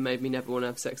terrified me and made me never want to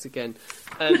have sex again.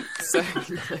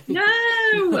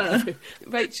 No!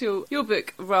 Rachel, your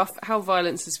book, Rough, How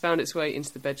Violence Has Found Its Way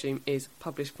into the Bedroom, is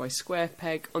published by Square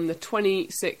Peg on the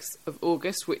 26th of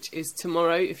August, which is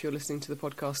tomorrow if you're listening to the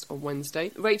podcast on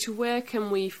Wednesday. Rachel, where can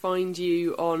we find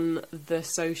you on the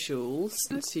socials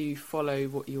to follow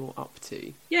what you're up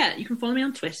to? Yeah, you can follow me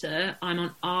on Twitter. I'm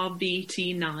on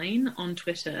RVT9 on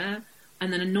Twitter.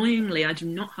 And then annoyingly, I do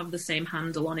not have the same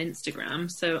handle on Instagram.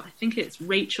 So I think it's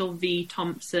Rachel V.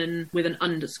 Thompson with an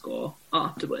underscore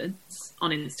afterwards on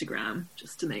Instagram,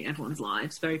 just to make everyone's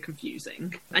lives very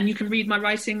confusing. And you can read my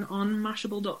writing on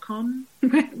Mashable.com,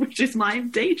 which is my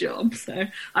day job. So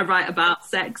I write about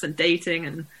sex and dating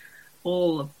and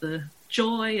all of the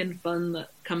joy and fun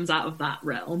that comes out of that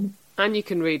realm. And you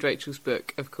can read Rachel's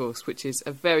book, of course, which is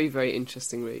a very, very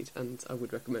interesting read, and I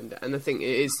would recommend it. And I think it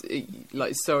is,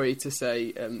 sorry to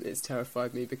say, it's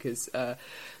terrified me because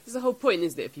there's a whole point,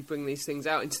 isn't it? If you bring these things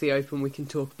out into the open, we can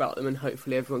talk about them and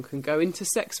hopefully everyone can go into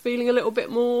sex feeling a little bit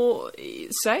more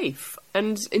safe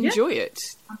and enjoy it.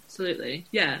 Absolutely.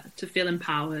 Yeah, to feel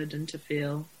empowered and to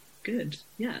feel good.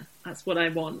 Yeah, that's what I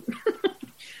want.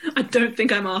 I don't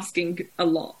think I'm asking a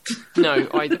lot. No,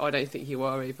 I don't think you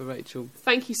are either, Rachel.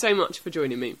 Thank you so much for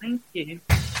joining me. Thank you.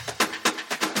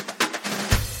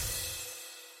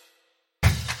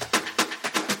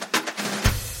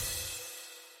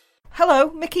 Hello,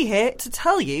 Mickey here to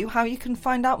tell you how you can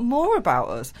find out more about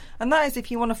us. And that is if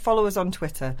you want to follow us on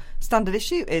Twitter. Standard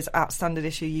Issue is at Standard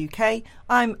Issue UK.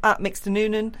 I'm at Mixter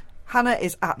Noonan. Hannah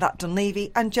is at That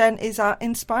Dunleavy, and Jen is at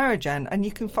InspiraGen, and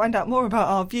you can find out more about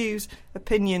our views,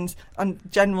 opinions and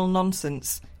general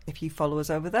nonsense if you follow us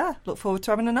over there. Look forward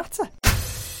to having a natter.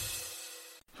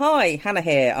 Hi, Hannah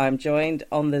here. I'm joined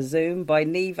on the Zoom by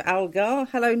Niamh Algar.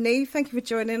 Hello, Niamh. Thank you for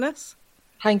joining us.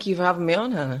 Thank you for having me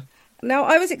on, Hannah. Now,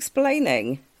 I was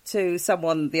explaining to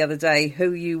someone the other day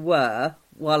who you were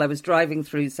while I was driving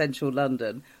through central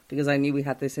London because I knew we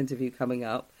had this interview coming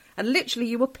up. And literally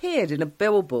you appeared in a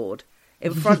billboard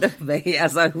in front of me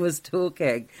as I was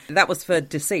talking. That was for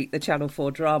Deceit, the Channel 4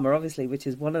 drama, obviously, which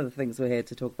is one of the things we're here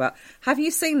to talk about. Have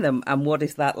you seen them? And what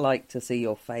is that like to see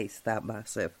your face that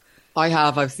massive? I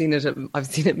have. I've seen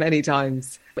it many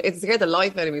times. It scared the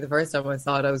life out of me the first time I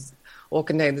saw it. I was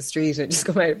walking down the street and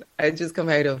I just come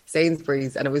out of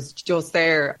Sainsbury's and it was just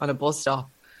there on a bus stop.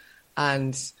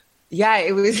 And yeah,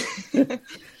 it was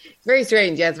very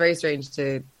strange. Yeah, it's very strange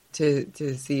to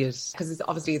see it because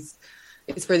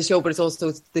it's for the show, but it's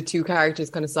also the two characters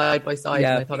kind of side by side.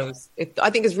 Yeah. And I thought I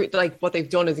think it's like what they've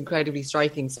done is incredibly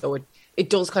striking. So it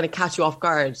does kind of catch you off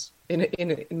guard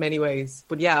in many ways.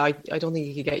 But yeah, I don't think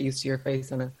you could get used to your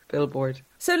face on a billboard.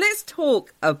 So let's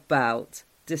talk about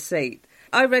Deceit.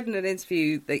 I read in an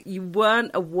interview that you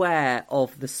weren't aware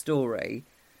of the story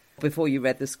before you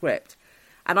read the script.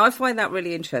 And I find that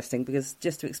really interesting because,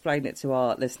 just to explain it to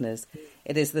our listeners,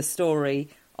 it is the story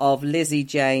of Lizzie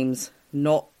James,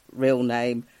 not real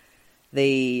name,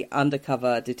 the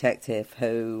undercover detective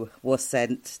who was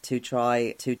sent to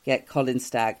try to get Colin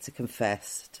Stagg to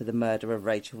confess to the murder of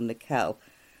Rachel Nickell.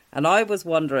 And I was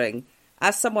wondering,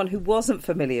 As someone who wasn't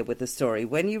familiar with the story,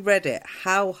 when you read it,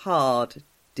 how hard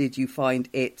did you find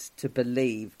it to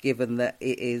believe, given that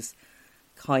it is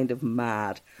kind of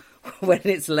mad when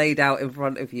it's laid out in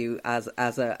front of you as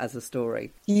a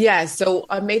story? Yeah, so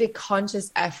I made a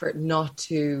conscious effort not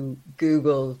to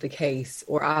Google the case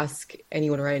or ask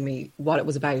anyone around me what it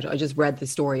was about. I just read the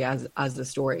story as the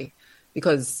story,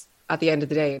 because at the end of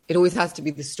the day, it always has to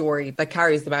be the story that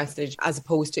carries the message, as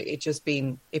opposed to it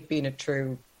being a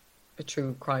true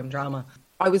crime drama.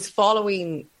 I was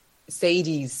following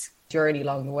Sadie's journey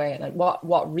along the way, and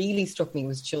what really struck me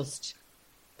was just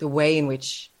the way in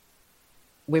which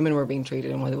women were being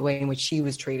treated and the way in which she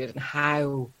was treated, and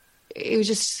how it was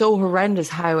just so horrendous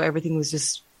how everything was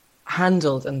just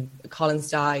handled. And Colin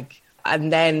Stagg,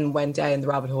 and then went down the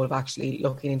rabbit hole of actually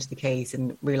looking into the case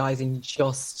and realising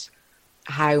just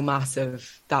how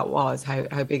massive that was,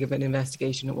 how big of an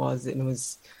investigation it was. And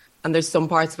there's some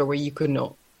parts of it where you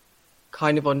couldn't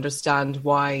kind of understand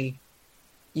why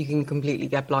you can completely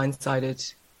get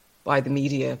blindsided by the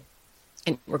media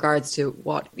in regards to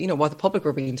what the public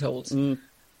were being told.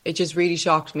 It just really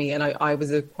shocked me, and I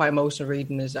was quite emotional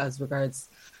reading it as regards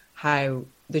how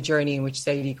the journey in which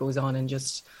Sadie goes on, and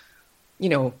just,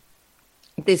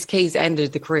 this case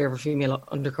ended the career of a female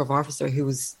undercover officer who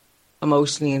was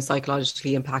emotionally and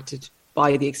psychologically impacted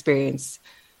by the experience.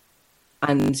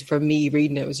 And for me,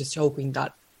 reading it was just hoping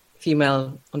that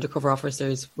female undercover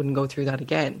officers wouldn't go through that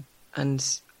again. And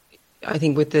I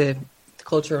think with the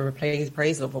cultural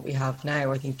appraisal of what we have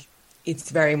now, I think it's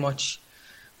very much,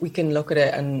 we can look at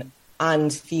it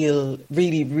and feel,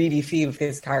 really, really feel for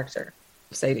this character,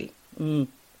 Sadie.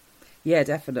 Yeah,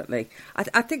 definitely.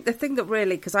 I think the thing that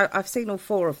really, because I've seen all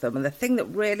four of them, and the thing that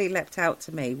really leapt out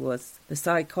to me was the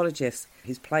psychologist,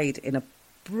 who's played in a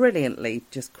brilliantly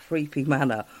just creepy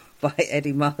manner by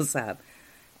Eddie Marsan.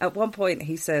 At one point,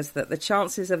 he says that the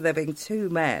chances of there being two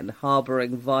men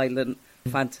harbouring violent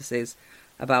fantasies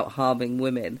about harming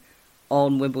women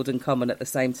on Wimbledon Common at the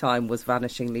same time was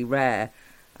vanishingly rare.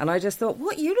 And I just thought,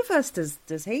 what universe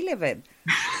does he live in?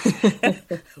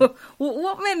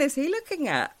 What men is he looking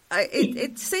at?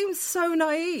 It seems so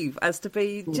naive as to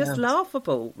be just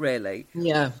laughable, really.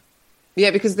 Yeah.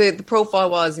 Yeah, because the profile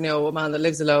was, a man that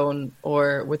lives alone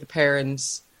or with a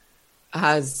parent,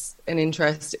 has an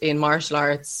interest in martial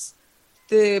arts.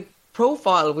 The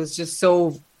profile was just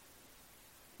so,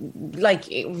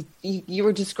 you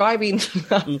were describing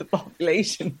the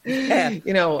population,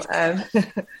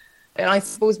 and I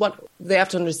suppose what they have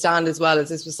to understand as well is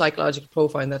this was psychological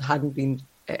profiling that hadn't been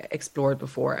explored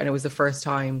before, and it was the first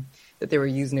time that they were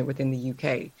using it within the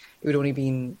UK.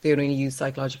 They only used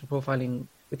psychological profiling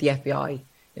with the FBI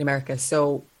in America.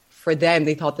 So for them,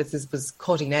 they thought that this was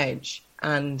cutting edge.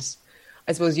 And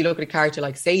I suppose you look at a character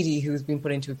like Sadie, who's been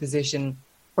put into a position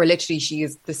where literally she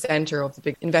is the centre of the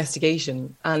big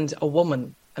investigation, and a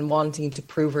woman, and wanting to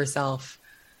prove herself.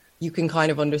 You can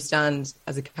kind of understand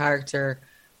as a character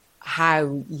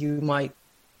how you might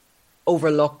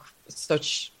overlook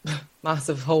such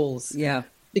massive holes. Yeah.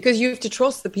 Because you have to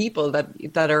trust the people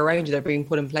that are around you, that are being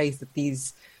put in place, that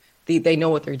they know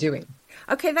what they're doing.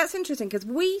 Okay, that's interesting, because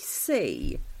we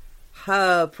see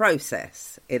her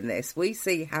process in this. We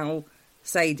see how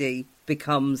Sadie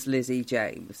becomes Lizzie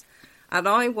James. And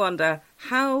I wonder,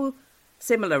 how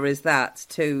similar is that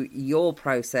to your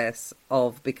process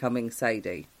of becoming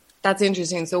Sadie? That's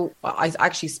interesting. So I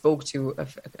actually spoke to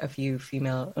a few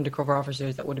female undercover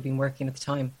officers that would have been working at the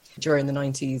time during the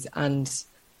 90s. And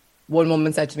one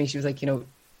woman said to me, she was like,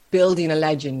 building a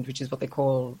legend, which is what they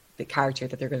call the character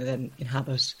that they're going to then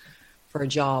inhabit for a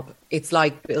job. It's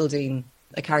like building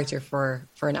a character for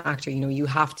an actor. You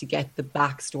have to get the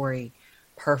backstory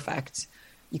perfect.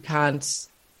 You can't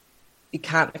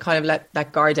kind of let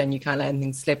that guard down. You can't let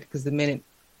anything slip, because the minute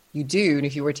you do, and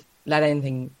if you were to let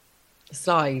anything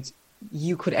slide,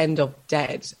 you could end up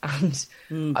dead. And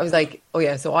I was like, oh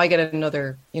yeah, so I get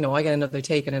another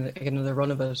take and I get another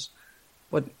run of it,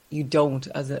 but you don't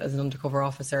as an undercover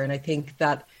officer. And I think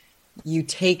that you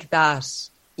take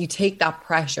that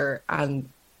pressure and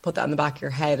put that in the back of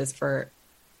your head as for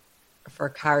a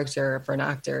character, for an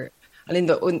actor. And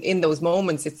in those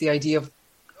moments, it's the idea of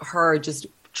her just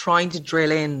trying to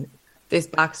drill in this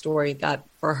backstory that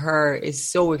for her is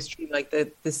so extreme, like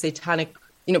the satanic,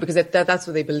 because that's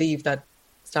what they believe that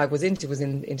Stagg was into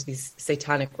these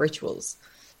satanic rituals.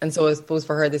 And so I suppose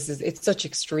for her, it's such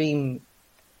extreme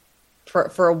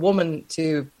for a woman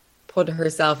to put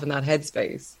herself in that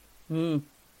headspace.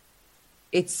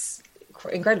 It's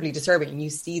incredibly disturbing. And you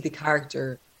see the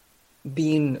character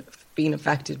being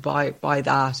affected by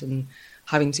that, and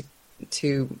having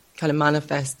to kind of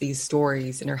manifest these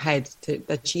stories in her head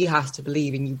that she has to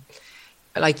believe. And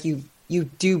like you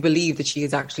do believe that she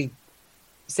is actually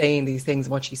saying these things,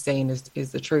 what she's saying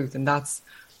is the truth. And that's,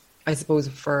 I suppose,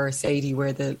 for Sadie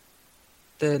where the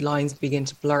lines begin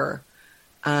to blur.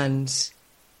 And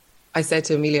I said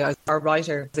to Amelia, our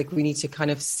writer, like, we need to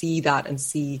kind of see that and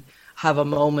have a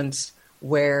moment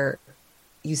where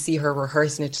you see her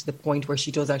rehearsing it to the point where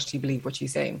she does actually believe what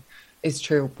she's saying is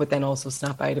true, but then also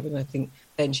snap out of it. And I think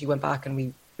then she went back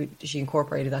and she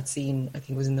incorporated that scene, I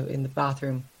think it was in the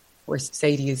bathroom, where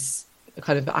Sadie is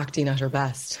kind of acting at her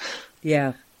best.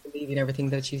 Yeah. Believing everything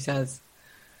that she says.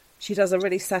 She does a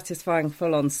really satisfying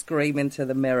full-on scream into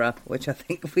the mirror, which I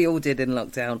think we all did in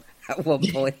lockdown at one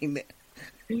point.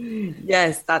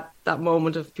 Yes, that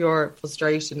moment of pure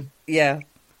frustration. Yeah.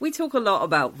 We talk a lot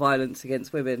about violence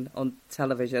against women on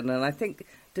television, and I think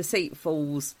Deceit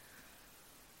falls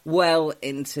well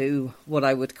into what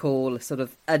I would call sort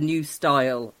of a new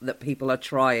style that people are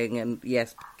trying, and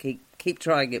yes, keep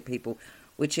trying it, people,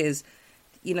 which is,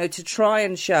 you know, to try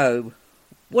and show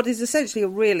what is essentially a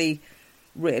really,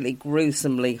 really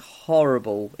gruesomely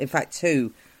horrible, in fact,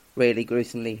 two really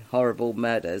gruesomely horrible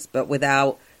murders, but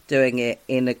without doing it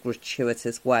in a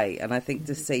gratuitous way. And I think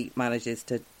Deceit manages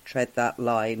to tread that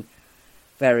line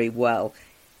very well.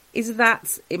 Is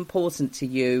that important to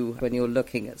you when you're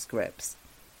looking at scripts?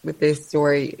 With this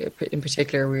story in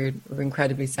particular, we're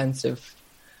incredibly sensitive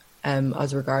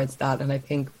as regards that. And I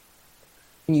think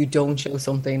when you don't show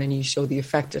something and you show the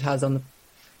effect it has on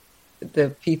the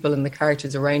people and the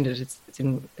characters around it,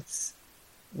 it's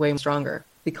way stronger.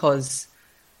 Because,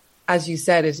 as you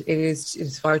said,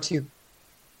 it's far too...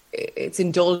 It's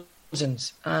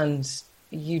indulgent, and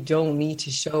you don't need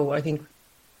to show. I think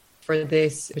for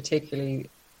this particularly,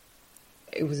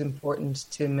 it was important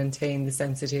to maintain the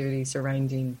sensitivity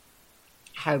surrounding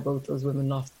how both those women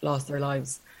lost their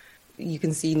lives. You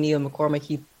can see Neil McCormick,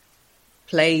 he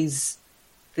plays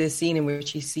the scene in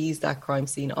which he sees that crime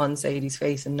scene on Sadie's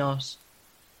face and not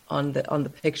on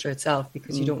the picture itself,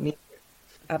 because you don't need it.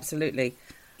 Absolutely.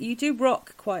 You do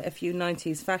rock quite a few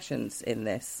 90s fashions in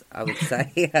this, I would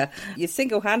say. You're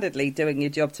single-handedly doing your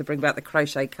job to bring back the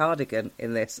crochet cardigan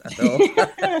in this, I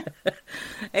thought.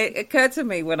 It occurred to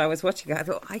me when I was watching it, I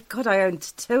thought, I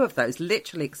owned two of those,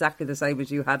 literally exactly the same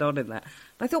as you had on in that. And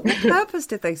I thought, what purpose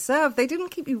did they serve? They didn't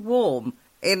keep you warm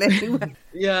in any way.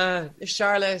 Yeah,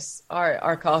 Charlotte,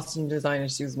 our costume designer,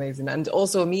 she was amazing. And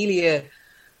also Amelia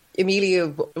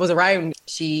was around.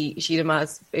 She had a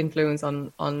massive influence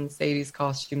on Sadie's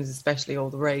costumes, especially all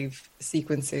the rave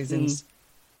sequences. And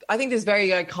I think there's very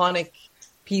iconic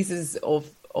pieces of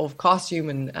costume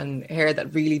and hair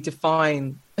that really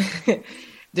define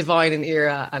an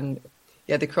era. And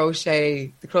yeah, the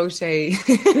crochet the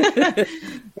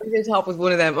top was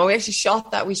one of them. Oh, we actually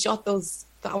shot that. We shot those.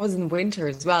 That was in winter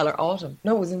as well, or autumn.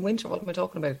 No, it was in winter. What am I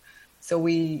talking about? So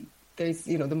there's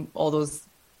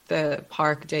the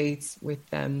park dates with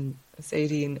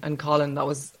Sadie and Colin. That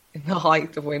was in the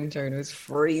height of winter and it was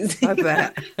freezing. I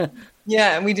bet.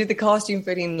 Yeah, and we did the costume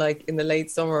fitting like in the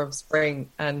late summer of spring,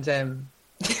 and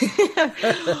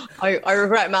I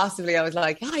regret massively. I was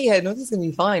like, this is gonna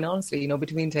be fine. Honestly,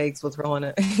 between takes we'll throw on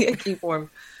a keep warm.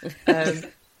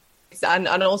 And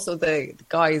also the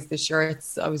guys, the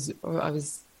shirts. I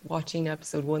was watching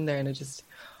episode 1 there, and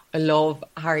I love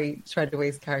Harry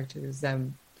Treadaway's character's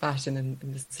fashion and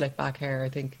the slick back hair. I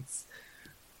think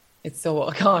it's so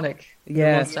iconic.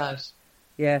 Yeah. The mustache.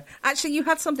 Yeah. Actually, you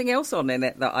had something else on in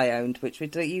it that I owned, which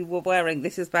you were wearing.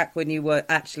 This is back when you were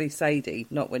actually Sadie,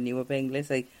 not when you were being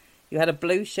Lizzie. You had a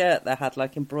blue shirt that had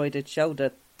like embroidered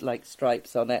shoulder like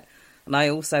stripes on it, and I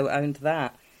also owned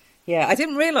that. Yeah, I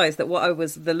didn't realise that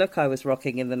the look I was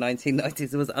rocking in the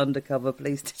 1990s was undercover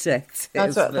police detective.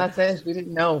 That's it. We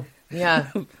didn't know.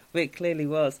 Yeah. It clearly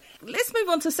was. Let's move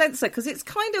on to Censor, because it's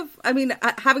kind of,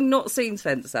 having not seen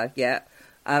Censor yet,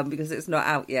 because it's not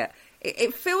out yet,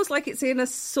 it feels like it's in a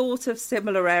sort of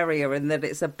similar area in that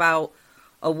it's about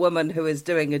a woman who is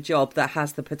doing a job that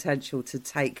has the potential to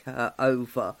take her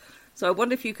over. So I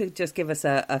wonder if you could just give us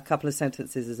a couple of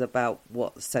sentences about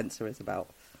what Censor is about.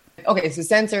 Okay, so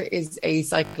Censor is a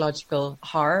psychological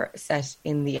horror set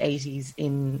in the 80s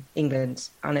in England,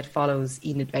 and it follows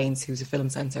Enid Baines, who's a film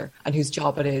censor, and whose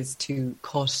job it is to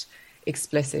cut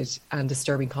explicit and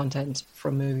disturbing content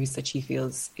from movies that she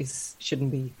feels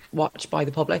shouldn't be watched by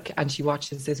the public. And she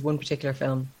watches this one particular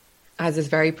film. It has this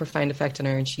very profound effect on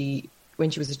her, and when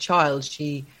she was a child,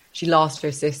 she lost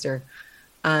her sister,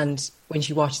 and when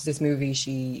she watches this movie,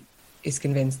 she is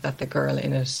convinced that the girl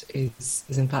in it is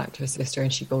in fact her sister,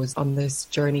 and she goes on this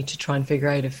journey to try and figure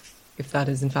out if that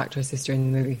is in fact her sister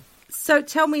in the movie. So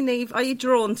tell me, Neve, are you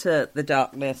drawn to the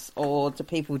darkness, or do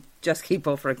people just keep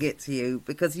offering it to you?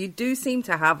 Because you do seem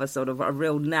to have a sort of a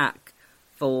real knack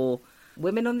for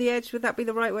women on the edge. Would that be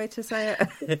the right way to say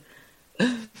it?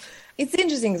 It's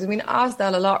interesting because I've been asked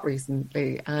that a lot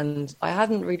recently, and I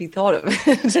hadn't really thought of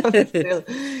it until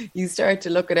you start to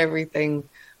look at everything.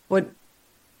 But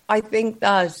I think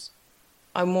that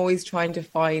I'm always trying to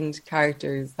find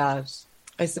characters that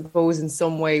I suppose in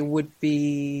some way would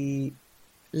be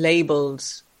labelled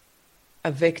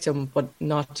a victim, but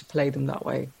not to play them that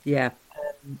way. Yeah,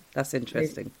 that's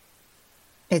interesting.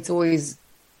 It's always,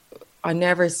 I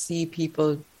never see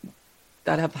people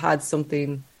that have had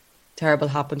something terrible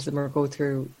happen to them or go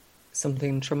through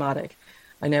something traumatic.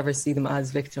 I never see them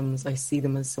as victims. I see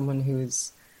them as someone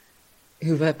who've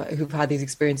had these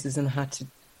experiences and had to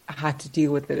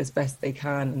deal with it as best they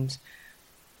can, and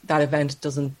that event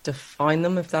doesn't define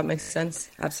them, if that makes sense.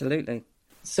 Absolutely.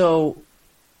 So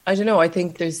I don't know. I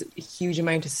think there's a huge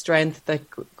amount of strength that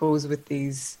goes with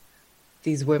these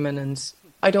women, and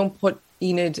I don't put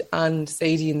Enid and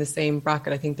Sadie in the same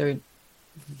bracket. I think they're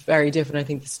very different. I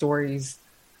think the stories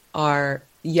are,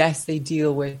 yes, they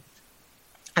deal with,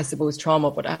 I suppose,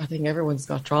 trauma, but I think everyone's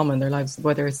got trauma in their lives,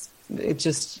 whether it's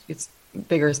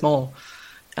big or small.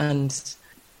 And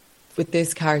with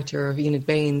this character of Enid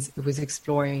Baines, it was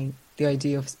exploring the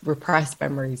idea of repressed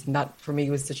memories, and that for me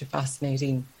was such a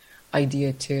fascinating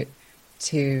idea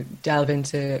to delve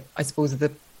into, I suppose,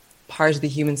 the part of the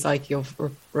human psyche of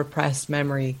repressed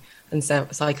memory and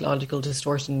psychological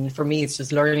distortion. For me, it's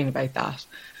just learning about that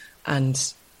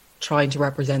and trying to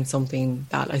represent something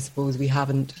that I suppose we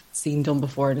haven't seen done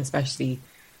before, and especially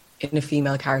in a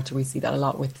female character. We see that a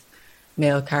lot with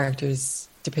male characters'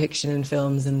 depiction in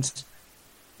films, and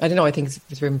I don't know, I think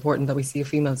it's very important that we see a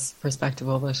female's perspective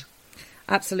of it.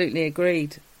 Absolutely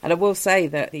agreed. And I will say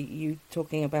that you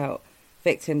talking about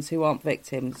victims who aren't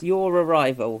victims, your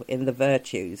arrival in The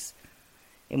Virtues,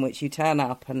 in which you turn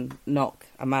up and knock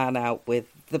a man out with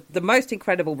the most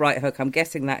incredible right hook. I'm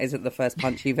guessing that isn't the first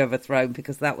punch you've ever thrown,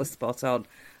 because that was spot on.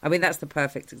 I mean, that's the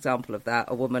perfect example of that.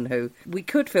 A woman who we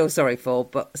could feel sorry for,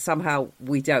 but somehow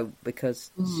we don't,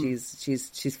 because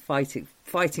she's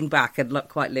fighting back, and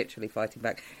quite literally fighting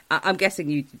back. I'm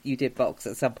guessing you did box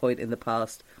at some point in the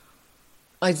past.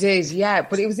 I did, yeah.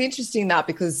 But it was interesting that,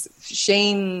 because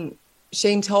Shane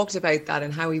talked about that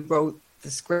and how he wrote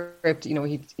the script. You know,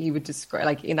 he would describe,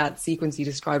 like in that sequence he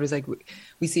described, as like,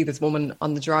 we see this woman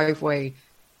on the driveway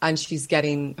and she's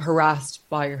getting harassed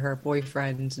by her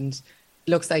boyfriend, and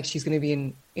looks like she's going to be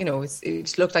in, you know,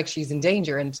 it looked like she's in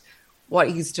danger. And what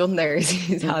he's done there is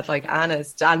he's had like Anna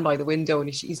stand by the window, and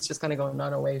he's just kind of going,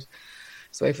 no, wait.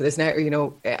 So wait for this now, you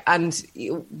know. And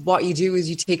what you do is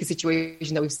you take a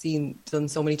situation that we've seen done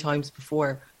so many times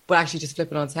before, but actually just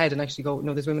flip it on its head and actually go,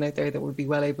 no, there's women out there that would be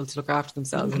well able to look after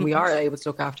themselves, and we are able to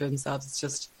look after themselves. It's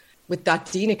just with that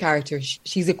Dina character,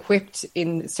 she's equipped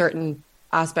in certain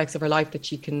aspects of her life that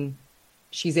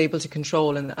she's able to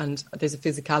control, and there's a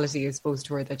physicality, I suppose,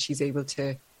 to her that she's able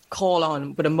to call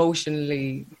on, but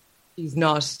emotionally she's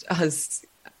not as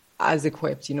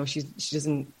equipped. You know, she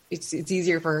doesn't. It's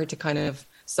easier for her to kind of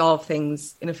solve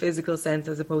things in a physical sense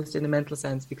as opposed to in a mental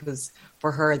sense, because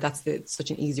for her that's such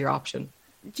an easier option.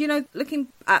 Do you know, looking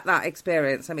at that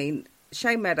experience, I mean,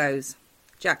 Shane Meadows,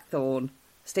 Jack Thorne,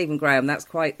 Stephen Graham, that's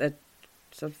quite the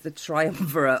sort of the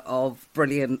triumvirate of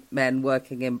brilliant men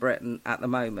working in Britain at the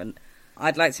moment.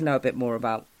 I'd like to know a bit more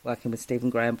about working with Stephen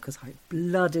Graham, because I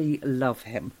bloody love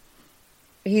him.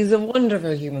 He's a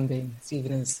wonderful human being,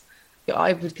 Stephen is.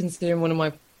 I would consider him one of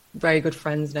my very good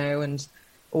friends now, and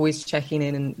always checking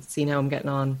in and seeing how I'm getting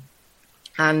on.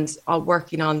 And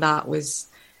working on that was,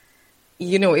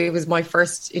 you know, it was my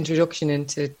first introduction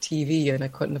into TV, and I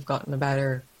couldn't have gotten a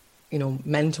better, you know,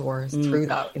 mentor through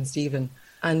that in Stephen.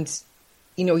 And,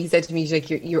 you know, he said to me, he's like,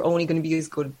 you're only going to be as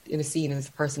good in a scene as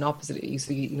the person opposite you.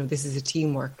 So, you know, this is a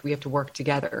teamwork. We have to work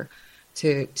together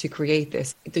to create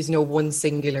this. There's no one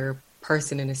singular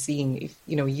person in a scene. If,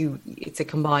 you know, it's a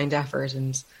combined effort,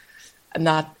 and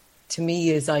that to me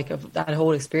is like that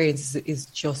whole experience is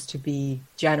just to be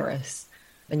generous,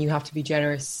 and you have to be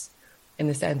generous in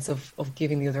the sense of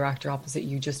giving the other actor opposite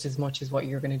you just as much as what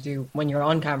you're going to do when you're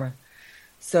on camera.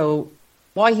 So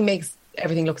why he makes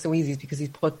everything look so easy is because he's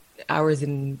put hours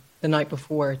in the night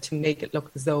before to make it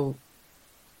look as though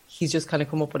he's just kind of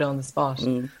come up with it on the spot.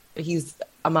 But he's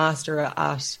a master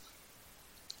at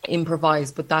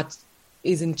improvise, but that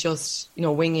isn't just, you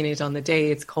know, winging it on the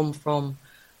day. It's come from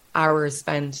hours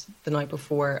spent the night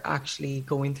before actually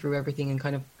going through everything and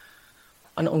kind of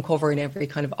uncovering every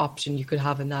kind of option you could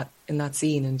have in that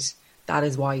scene. And that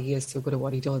is why he is so good at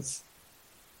what he does.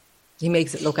 He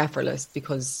makes it look effortless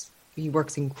because he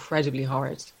works incredibly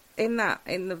hard. In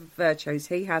the Virtuos,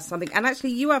 he has something, and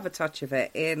actually you have a touch of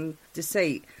it in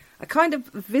Deceit. A kind of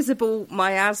visible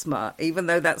miasma, even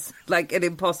though that's like an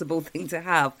impossible thing to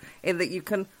have, in that you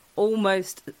can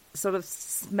almost sort of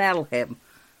smell him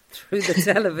through the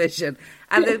television.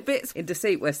 And there are bits in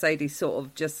Deceit where Sadie's sort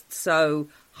of just so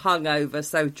hungover,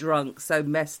 so drunk, so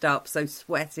messed up, so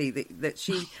sweaty that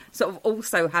she sort of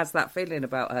also has that feeling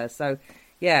about her. So,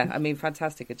 yeah, I mean,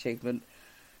 fantastic achievement.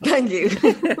 Thank you.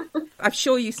 I'm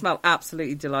sure you smell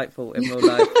absolutely delightful in real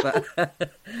life,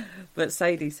 but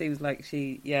Sadie seems like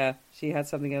she had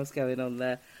something else going on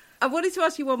there. I wanted to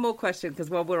ask you one more question, because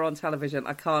while we're on television,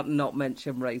 I can't not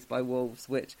mention Raised by Wolves,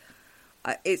 which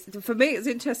for me it's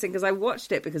interesting because I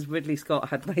watched it because Ridley Scott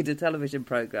had made a television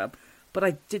programme, but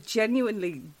I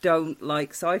genuinely don't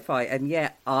like sci-fi, and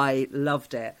yet I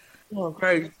loved it. Oh,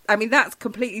 great. I mean, that's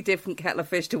completely different kettle of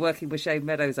fish to working with Shane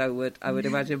Meadows, I would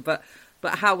imagine, but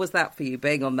how was that for you,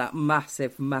 being on that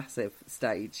massive, massive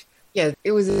stage? Yeah,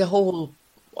 it was a whole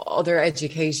other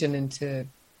education into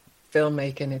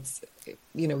filmmaking. It's,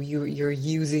 you know, you're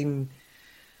using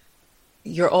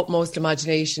your utmost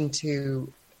imagination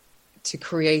to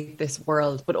create this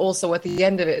world, but also at the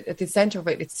end of it, at the center of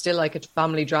it, it's still like a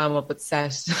family drama but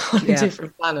set on a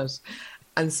different planet.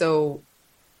 And so,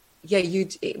 yeah,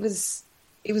 it was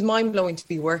mind blowing to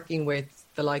be working with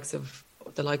the likes of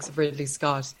Ridley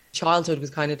Scott. Childhood was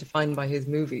kind of defined by his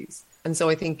movies, and so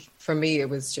I think for me it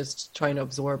was just trying to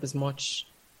absorb as much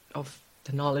of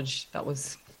the knowledge that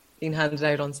was being handed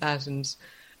out on set, and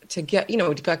to get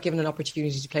given an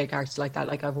opportunity to play a character like that.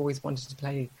 Like, I've always wanted to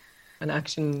play an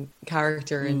action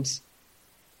character, and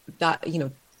that, you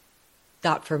know,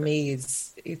 that for me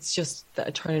it's just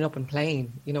that turning up and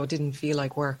playing. You know, it didn't feel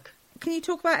like work. Can you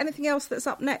talk about anything else that's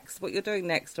up next, what you're doing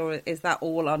next, or is that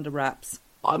all under wraps?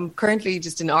 I'm currently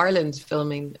just in Ireland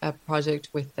filming a project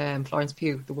with Florence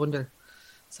Pugh, The Wonder.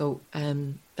 So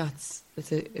it's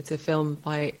a film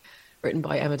written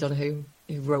by Emma Donoghue,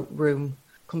 who wrote Room,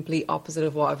 complete opposite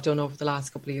of what I've done over the last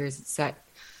couple of years. It's set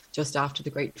just after the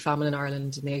Great Famine in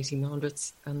Ireland in the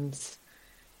 1800s, and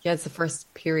yeah, it's the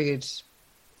first period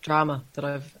drama that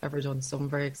I've ever done, so I'm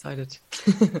very excited.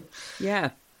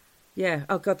 Yeah.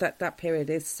 Oh God, that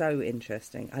period is so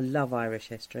interesting. I love Irish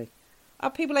history. Are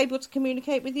people able to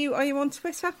communicate with you? Are you on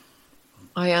Twitter?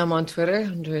 I am on Twitter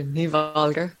under Niamh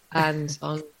Algar, and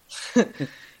on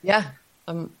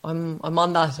I'm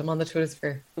on that. I'm on the Twitter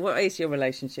sphere. What is your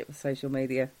relationship with social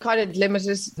media? Kind of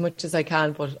limited as much as I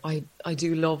can, but I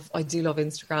do love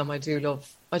Instagram.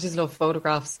 I just love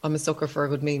photographs. I'm a sucker for a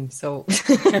good meme. So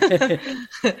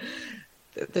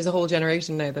there's a whole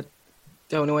generation now that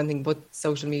don't know anything but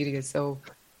social media. So,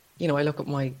 you know, I look at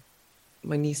my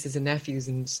nieces and nephews,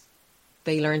 and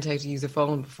they learned how to use a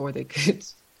phone before they could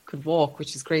walk,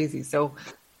 which is crazy. So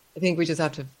I think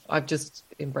I've just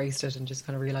embraced it and just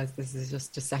kind of realised this is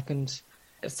just a second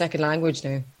language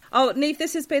now. Oh, Niamh,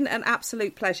 this has been an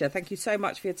absolute pleasure. Thank you so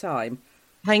much for your time.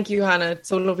 Thank you, Hannah. It's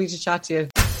so lovely to chat to you.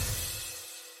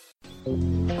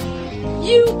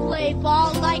 You play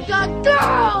ball like a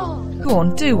girl! Go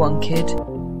on, do one, kid.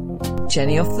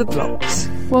 Jenny off the blocks.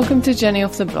 Welcome to Jenny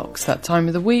Off the Blocks, that time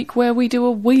of the week where we do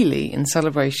a wheelie in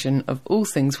celebration of all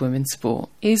things women's sport.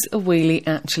 Is a wheelie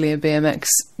actually a BMX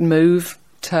move,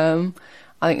 term?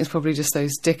 I think it's probably just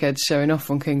those dickheads showing off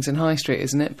on Kingston High Street,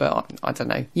 isn't it? But I don't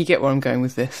know. You get where I'm going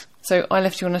with this. So I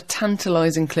left you on a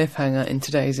tantalising cliffhanger in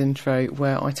today's intro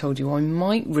where I told you I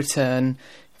might return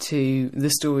to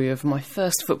the story of my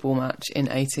first football match in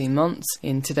 18 months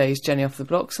in today's Jenny Off the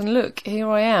Blocks, and look, here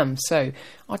I am. So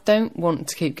I don't want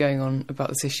to keep going on about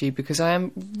this issue because I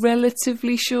am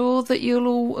relatively sure that you'll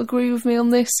all agree with me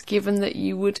on this, given that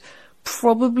you would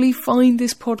probably find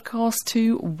this podcast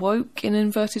too woke, in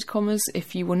inverted commas,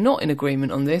 if you were not in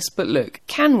agreement on this. But look,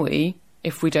 can we,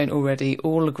 if we don't already,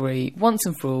 all agree once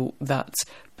and for all that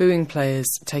booing players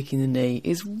taking the knee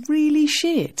is really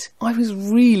shit? I was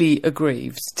really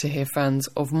aggrieved to hear fans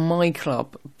of my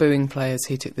club booing players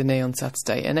who took the knee on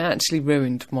Saturday, and it actually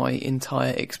ruined my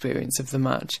entire experience of the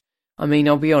match. I mean,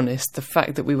 I'll be honest, the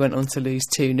fact that we went on to lose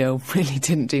 2-0 really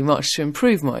didn't do much to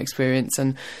improve my experience,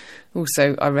 and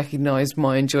also I recognise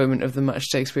my enjoyment of the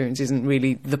matchday experience isn't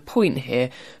really the point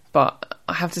here, but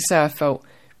I have to say I felt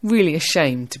really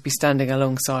ashamed to be standing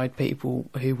alongside people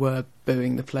who were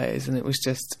booing the players, and it was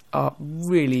just a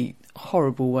really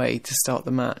horrible way to start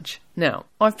the match. Now,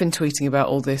 I've been tweeting about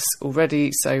all this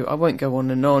already, so I won't go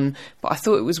on, but I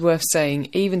thought it was worth saying,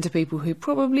 even to people who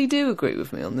probably do agree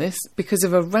with me on this, because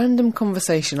of a random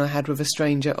conversation I had with a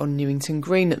stranger on Newington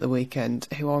Green at the weekend,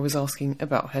 who I was asking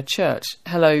about her church.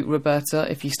 Hello, Roberta,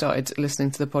 if you started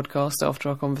listening to the podcast after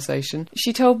our conversation.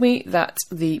 She told me that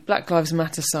the Black Lives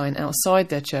Matter sign outside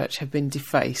their church had been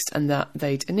defaced, and that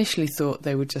they'd initially thought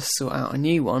they would just sort out a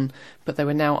new one, but they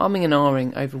were now umming and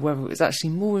ahhing over whether it was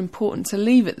actually more important to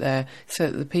leave it there so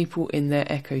that the people in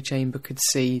their echo chamber could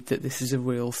see that this is a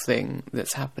real thing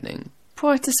that's happening.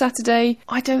 Prior to Saturday,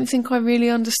 I don't think I really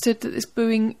understood that this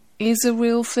booing is a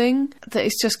real thing, that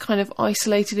it's just kind of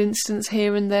isolated incidents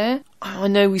here and there. I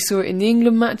know we saw it in the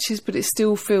England matches, but it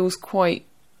still feels quite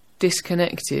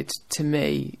disconnected to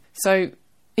me. So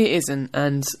it isn't,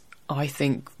 and I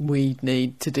think we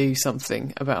need to do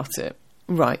something about it.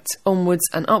 Right, onwards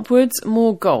and upwards,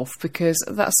 more golf, because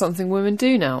that's something women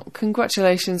do now.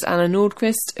 Congratulations Anna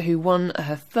Nordqvist, who won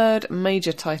her third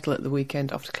major title at the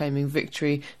weekend after claiming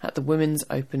victory at the Women's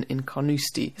Open in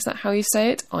Carnoustie. Is that how you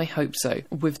say it? I hope so.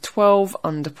 With 12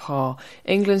 under par.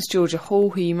 England's Georgia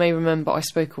Hall, who you may remember I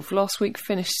spoke of last week,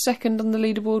 finished second on the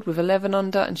leaderboard with 11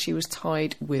 under, and she was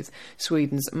tied with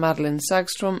Sweden's Madeleine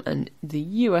Sagström and the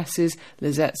US's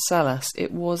Lizette Salas.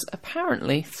 It was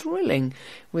apparently thrilling,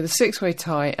 with a six-way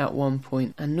tie at one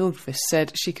point, and Nordqvist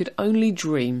said she could only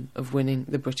dream of winning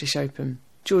the British Open.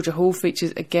 Georgia Hall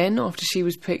features again after she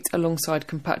was picked alongside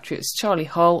compatriots Charlie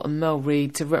Hull and Mel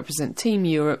Reid to represent Team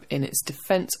Europe in its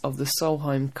defence of the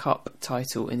Solheim Cup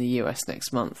title in the US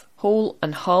next month. Hall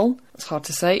and Hull, it's hard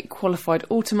to say, qualified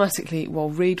automatically, while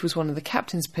Reid was one of the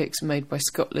captain's picks made by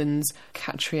Scotland's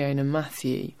Catriona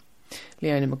Matthew.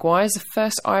 Leona Maguire is the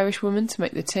first Irish woman to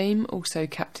make the team. Also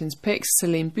captain's picks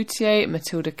Celine Boutier,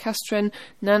 Matilda Castren,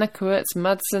 Nana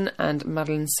Koerts-Madsen and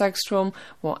Madeleine Sagström,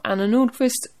 while Anna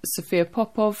Nordqvist, Sofia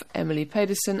Popov, Emily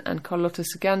Pedersen and Carlotta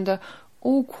Saganda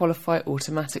all qualify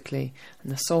automatically.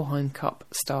 And the Solheim Cup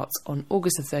starts on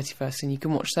August the 31st, and you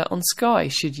can watch that on Sky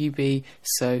should you be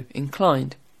so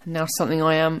inclined. And now something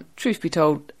I am, truth be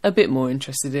told, a bit more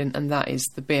interested in, and that is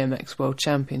the BMX World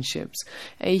Championships.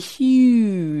 A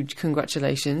huge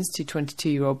congratulations to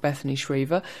 22-year-old Bethany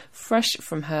Shriver, fresh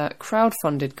from her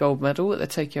crowd-funded gold medal at the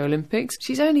Tokyo Olympics.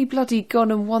 She's only bloody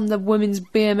gone and won the Women's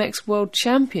BMX World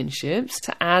Championships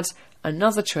to add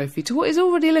another trophy to what is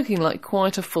already looking like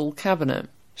quite a full cabinet.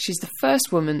 She's the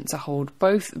first woman to hold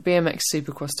both BMX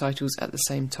Supercross titles at the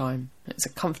same time. It's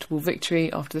a comfortable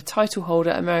victory after the title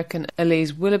holder, American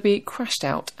Elise Willoughby, crashed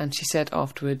out, and she said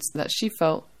afterwards that she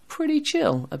felt pretty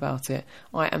chill about it.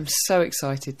 I am so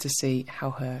excited to see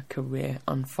how her career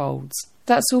unfolds.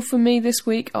 That's all from me this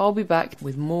week. I'll be back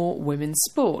with more women's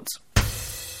sport.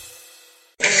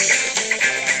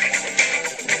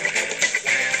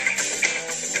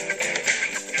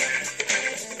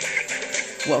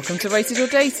 Welcome to Rated or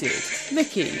Dated.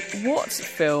 Mickey, what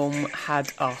film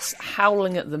had us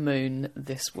howling at the moon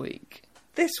this week?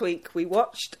 This week we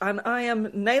watched, and I am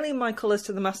nailing my colours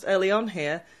to the mast early on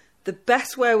here, the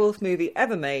best werewolf movie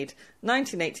ever made,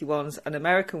 1981's An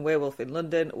American Werewolf in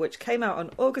London, which came out on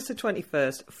August the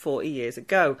 21st, 40 years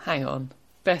ago. Hang on.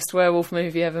 Best werewolf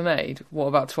movie ever made? What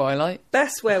about Twilight?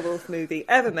 Best werewolf movie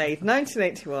ever made,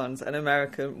 1981's An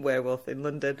American Werewolf in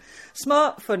London.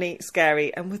 Smart, funny,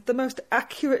 scary, and with the most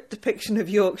accurate depiction of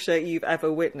Yorkshire you've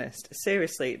ever witnessed.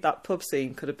 Seriously, that pub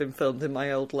scene could have been filmed in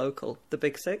my old local, the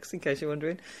Big Six, in case you're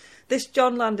wondering. This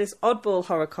John Landis oddball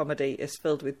horror comedy is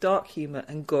filled with dark humour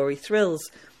and gory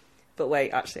thrills. But wait,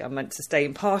 actually, I meant to stay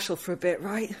impartial for a bit,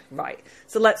 right? Right.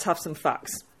 So let's have some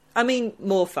facts. I mean,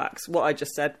 more facts. What I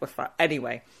just said were facts.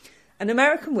 Anyway, An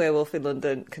American Werewolf in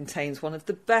London contains one of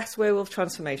the best werewolf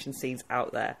transformation scenes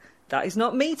out there. That is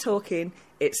not me talking,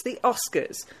 it's the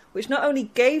Oscars, which not only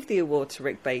gave the award to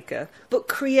Rick Baker, but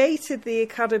created the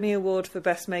Academy Award for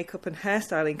Best Makeup and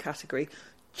Hairstyling category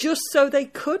just so they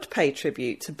could pay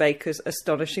tribute to Baker's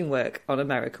astonishing work on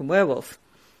American Werewolf.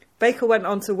 Baker went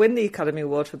on to win the Academy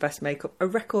Award for Best Makeup a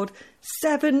record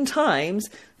 7 times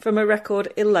from a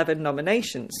record 11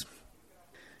 nominations.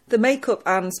 The makeup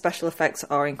and special effects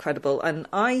are incredible, and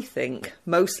I think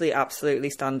mostly absolutely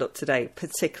stand up today,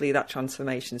 particularly that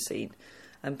transformation scene.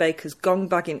 And Baker's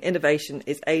gong-bagging innovation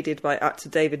is aided by actor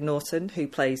David Norton, who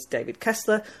plays David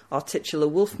Kessler, our titular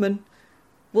Wolfman.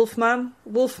 Superman.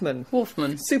 Wolfman.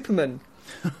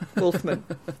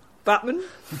 Batman?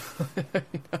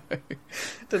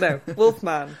 Don't know.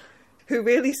 Wolfman, who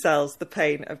really sells the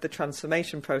pain of the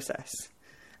transformation process.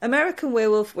 American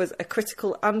Werewolf was a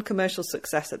critical and commercial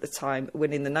success at the time,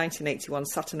 winning the 1981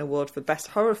 Saturn Award for Best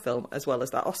Horror Film as well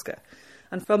as that Oscar.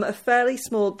 And from a fairly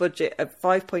small budget of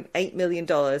 $5.8 million,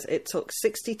 it took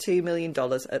 $62 million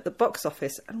at the box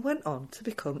office and went on to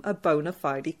become a bona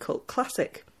fide cult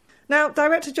classic. Now,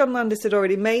 director John Landis had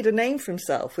already made a name for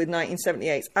himself with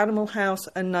 1978's Animal House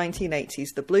and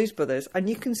 1980's The Blues Brothers, and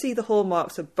you can see the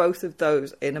hallmarks of both of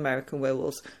those in American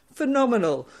Werewolves.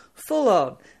 Phenomenal,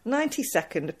 full-on,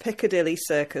 90-second Piccadilly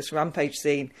Circus rampage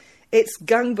scene. It's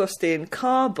gang-busting,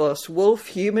 car-bust,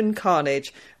 wolf-human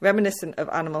carnage, reminiscent of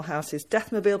Animal House's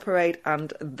Deathmobile Parade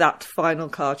and that final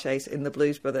car chase in The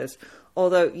Blues Brothers,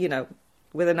 although, you know,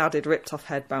 with an added ripped-off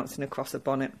head bouncing across a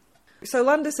bonnet. So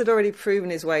Landis had already proven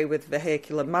his way with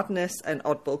vehicular madness and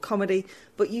oddball comedy,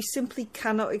 but you simply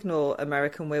cannot ignore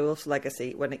American Werewolf's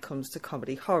legacy when it comes to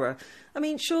comedy horror. I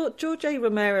mean, sure, George A.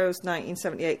 Romero's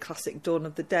 1978 classic Dawn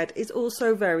of the Dead is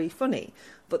also very funny,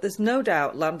 but there's no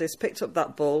doubt Landis picked up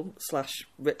that ball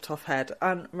 / ripped off head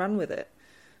and ran with it.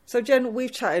 So Jen,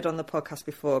 we've chatted on the podcast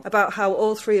before about how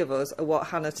all three of us are what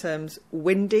Hannah terms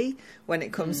windy when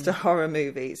it comes to horror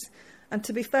movies. And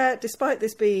to be fair, despite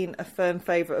this being a firm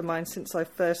favourite of mine since I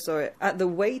first saw it at the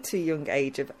way too young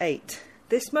age of 8,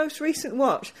 this most recent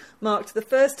watch marked the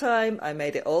first time I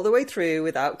made it all the way through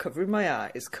without covering my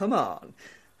eyes. Come on.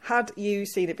 Had you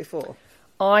seen it before?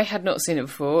 I had not seen it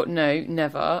before, no,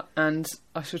 never, and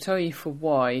I shall tell you for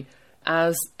why.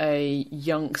 As a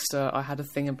youngster, I had a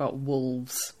thing about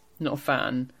wolves, not a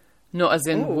fan. Not as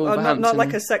in Wolverhampton. Not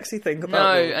like a sexy thing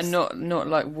about wolves. And not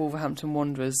like Wolverhampton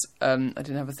Wanderers. I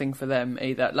didn't have a thing for them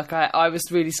either. Like, I was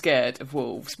really scared of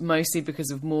wolves, mostly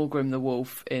because of Morgrim the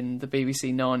Wolf in the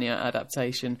BBC Narnia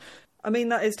adaptation. I mean,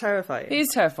 that is terrifying. It is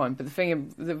terrifying, but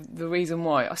the reason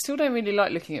why... I still don't really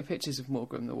like looking at pictures of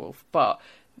Morgrim the Wolf, but...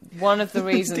 One of the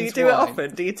reasons Do you do it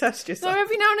often? Do you test yourself? No,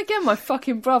 every now and again my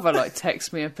fucking brother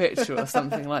texts me a picture or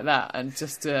something like that and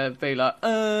just be like,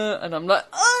 and I'm like,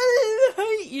 I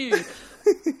hate you.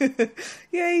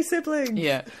 Yay, siblings.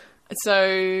 Yeah.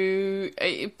 So,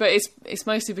 but it's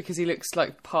mostly because he looks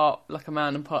like part like a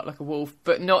man and part like a wolf,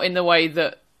 but not in the way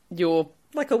that your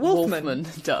like a wolfman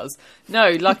does.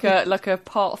 No, like a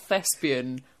part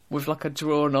thespian with like a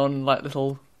drawn on like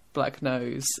little black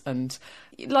nose and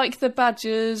like the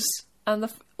badgers and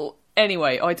the...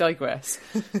 Anyway, I digress.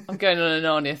 I'm going on a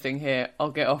Narnia thing here.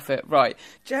 I'll get off it. Right.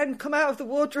 Jen, come out of the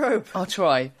wardrobe. I'll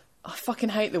try. I fucking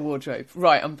hate the wardrobe.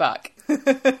 Right, I'm back.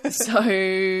 So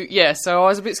I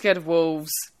was a bit scared of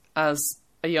wolves as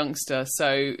a youngster,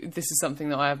 so this is something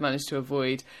that I have managed to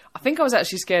avoid. I think I was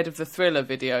actually scared of the Thriller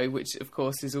video, which of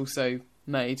course is also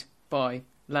made by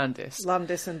Landis.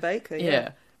 Landis and Baker,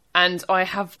 yeah. And I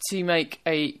have to make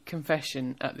a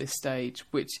confession at this stage,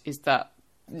 which is that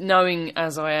knowing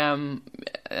as I am,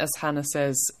 as Hannah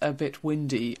says, a bit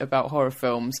windy about horror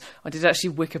films, I did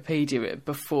actually Wikipedia it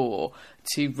before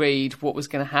to read what was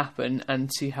going to happen and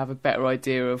to have a better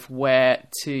idea of where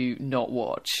to not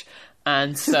watch.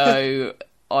 And so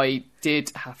I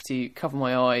did have to cover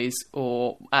my eyes,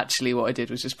 or actually what I did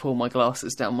was just pull my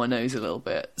glasses down my nose a little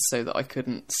bit so that I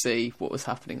couldn't see what was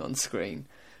happening on screen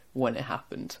when it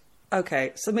happened.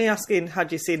 Okay, so me asking,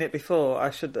 had you seen it before, I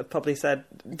should have probably said,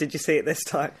 did you see it this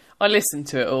time? I listened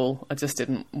to it all, I just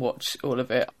didn't watch all of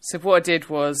it. So what I did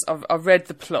was, I read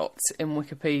the plot in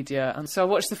Wikipedia, and so I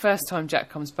watched the first time Jack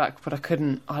comes back, but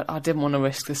I didn't want to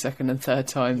risk the second and third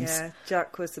times. Yeah,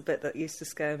 Jack was the bit that used to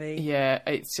scare me. Yeah,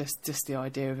 it's just the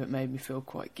idea of it made me feel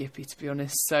quite gippy, to be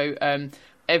honest. So in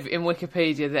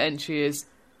Wikipedia, the entry is,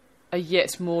 a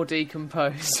yet more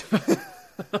decomposed.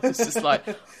 I was just like,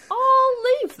 I'll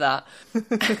leave that.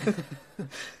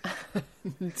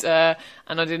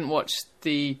 And I didn't watch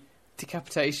the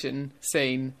decapitation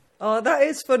scene. Oh, that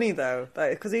is funny though,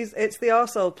 because it's the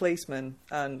arsehole policeman,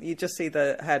 and you just see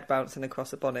the head bouncing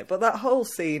across a bonnet. But that whole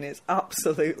scene is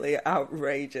absolutely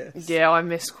outrageous. Yeah, I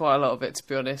missed quite a lot of it, to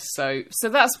be honest. So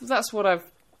that's what I've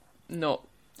not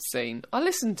seen. I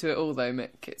listened to it all though,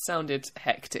 Mick. It sounded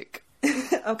hectic.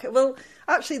 Okay, well,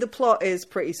 actually the plot is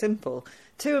pretty simple.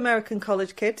 Two American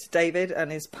college kids, David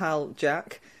and his pal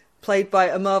Jack, played by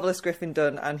a marvellous Griffin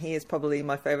Dunne, and he is probably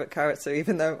my favourite character,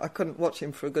 even though I couldn't watch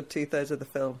him for a good 2/3 of the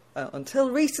film until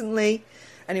recently.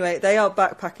 Anyway, they are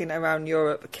backpacking around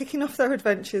Europe, kicking off their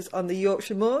adventures on the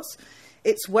Yorkshire moors.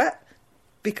 It's wet,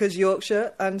 because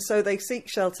Yorkshire, and so they seek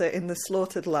shelter in the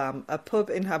Slaughtered Lamb, a pub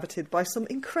inhabited by some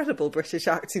incredible British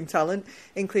acting talent,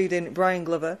 including Brian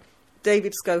Glover,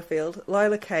 David Schofield,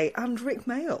 Lila Kay and Rick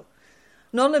Mayall.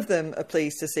 None of them are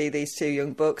pleased to see these two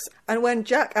young bucks, and when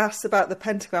Jack asks about the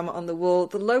pentagram on the wall,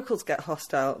 the locals get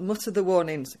hostile, mutter the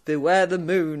warnings, beware the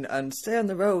moon, and stay on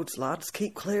the roads, lads,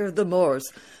 keep clear of the moors.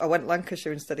 I went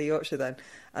Lancashire instead of Yorkshire then,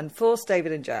 and forced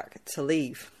David and Jack to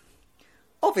leave.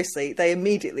 Obviously, they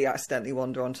immediately accidentally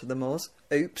wander onto the moors,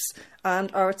 oops,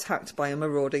 and are attacked by a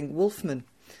marauding wolfman.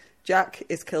 Jack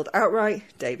is killed outright,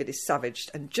 David is savaged,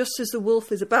 and just as the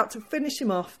wolf is about to finish him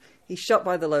off, he's shot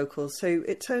by the locals, who,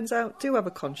 it turns out, do have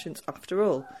a conscience after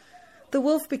all. The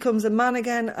wolf becomes a man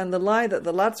again, and the lie that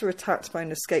the lads were attacked by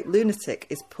an escaped lunatic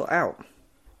is put out.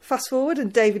 Fast forward,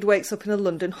 and David wakes up in a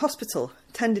London hospital,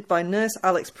 tended by nurse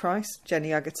Alex Price, Jenny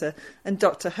Agutter, and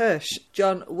Dr. Hirsch,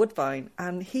 John Woodvine,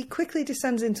 and he quickly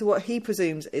descends into what he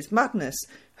presumes is madness,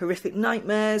 horrific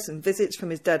nightmares and visits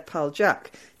from his dead pal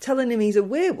Jack, telling him he's a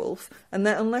werewolf and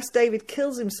that unless David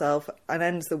kills himself and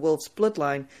ends the wolf's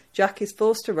bloodline, Jack is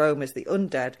forced to roam as the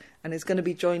undead and is going to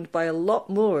be joined by a lot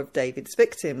more of David's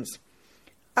victims.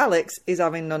 Alex is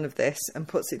having none of this and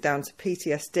puts it down to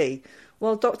PTSD,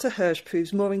 while Dr. Hirsch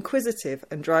proves more inquisitive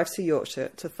and drives to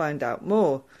Yorkshire to find out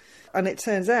more. And it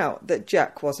turns out that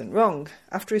Jack wasn't wrong.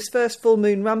 After his first full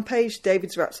moon rampage,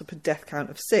 David wraps up a death count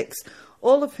of 6,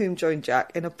 all of whom join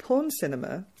Jack in a porn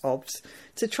cinema, obs,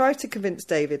 to try to convince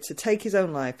David to take his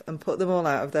own life and put them all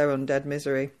out of their undead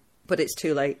misery. But it's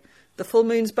too late. The full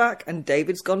moon's back and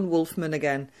David's gone wolfman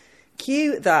again.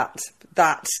 Cue that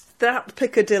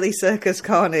Piccadilly Circus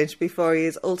carnage before he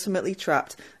is ultimately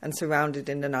trapped and surrounded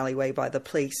in an alleyway by the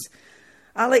police.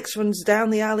 Alex runs down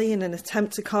the alley in an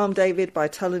attempt to calm David by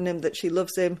telling him that she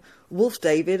loves him. Wolf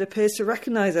David appears to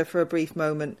recognise her for a brief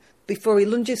moment before he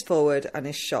lunges forward and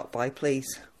is shot by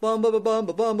police. Bum bum bum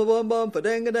bum bum bum bum ba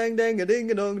dang a dang dang a ding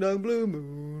a dong dong blue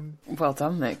moon. Well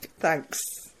done, Mick. Thanks.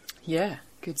 Yeah,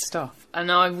 good stuff.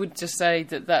 And I would just say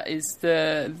that is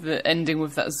the ending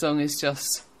with that song is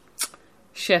just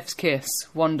chef's kiss.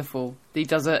 Wonderful. He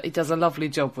does a lovely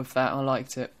job with that. I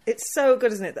liked it. It's so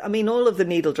good, isn't it? I mean, all of the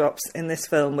needle drops in this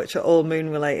film, which are all moon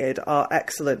related, are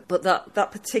excellent. But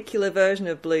that particular version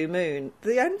of Blue Moon,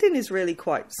 the ending is really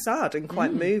quite sad and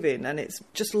quite moving, and it's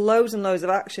just loads and loads of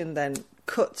action then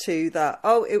cut to that,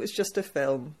 oh, it was just a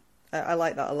film. I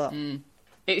like that a lot.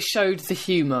 It showed the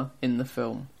humour in the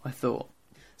film, I thought.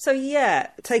 So yeah,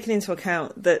 taking into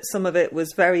account that some of it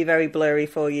was very, very blurry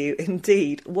for you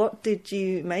indeed, what did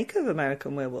you make of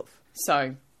American Werewolf?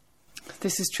 So,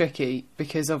 this is tricky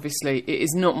because obviously it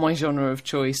is not my genre of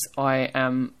choice. I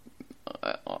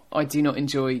do not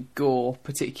enjoy gore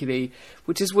particularly,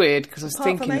 which is weird because I was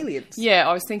thinking... Apart from Aliens. Yeah,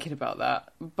 I was thinking about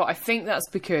that. But I think that's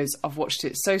because I've watched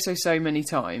it so many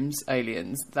times,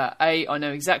 Aliens, that A, I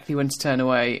know exactly when to turn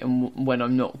away and when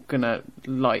I'm not going to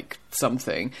like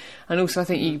something. And also I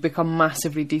think you become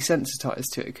massively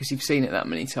desensitised to it because you've seen it that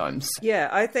many times. Yeah,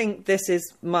 I think this is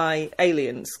my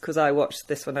Aliens because I watched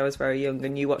this when I was very young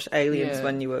and you watched Aliens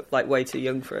when you were like way too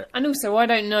young for it. And also I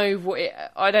don't know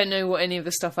what any of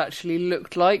the stuff actually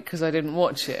looked like because I didn't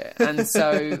watch it. And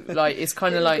so like it's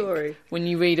kind of like gory. When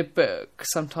you read a book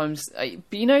sometimes,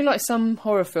 but you know, like some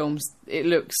horror films it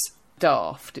looks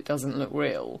daft, it doesn't look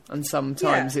real, and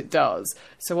sometimes it does.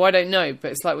 So I don't know,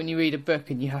 but it's like when you read a book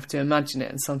and you have to imagine it,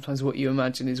 and sometimes what you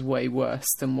imagine is way worse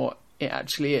than what it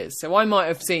actually is. So I might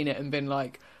have seen it and been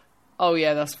like, oh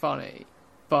yeah, that's funny,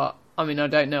 but I mean I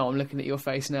don't know, I'm looking at your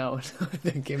face now and I'm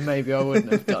thinking maybe I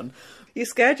wouldn't have done. You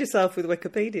scared yourself with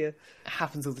Wikipedia. It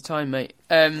happens all the time, mate.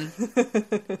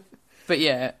 But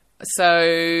yeah, so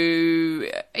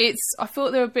I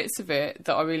thought there were bits of it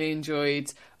that I really enjoyed.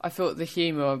 I thought the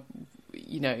humour,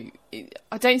 you know,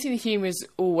 I don't think the humour is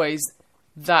always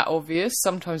that obvious.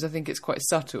 Sometimes I think it's quite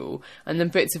subtle. And then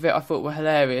bits of it I thought were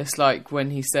hilarious, like when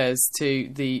he says to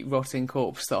the rotting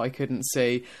corpse that I couldn't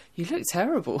see, "You look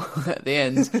terrible," at the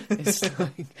end. It's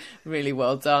like really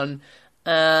well done.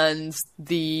 And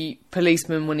the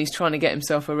policeman, when he's trying to get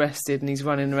himself arrested and he's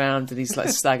running around and he's like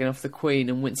slagging off the Queen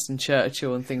and Winston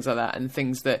Churchill and things like that, and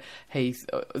things that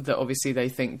that obviously they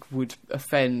think would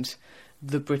offend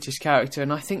the British character,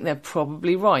 and I think they're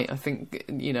probably right. I think,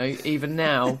 you know, even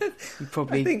now you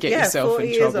probably get yourself 40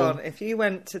 in trouble. years on, if you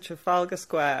went to Trafalgar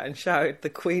Square and shouted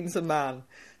 "The Queen's a man,"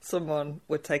 someone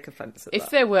would take offence at that. If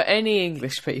there were any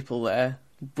English people there,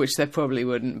 which there probably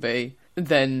wouldn't be,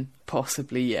 then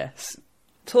possibly yes.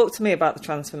 Talk to me about the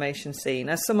transformation scene.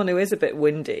 As someone who is a bit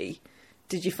windy,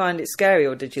 did you find it scary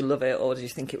or did you love it or did you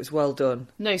think it was well done?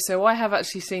 No, so I have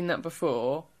actually seen that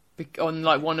before on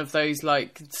like one of those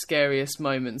like scariest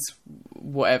moments,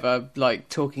 whatever, like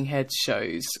Talking Heads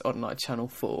shows on like Channel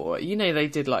 4. You know, they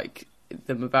did like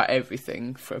them about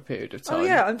everything for a period of time. Oh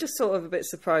yeah, I'm just sort of a bit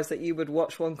surprised that you would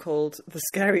watch one called The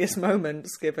Scariest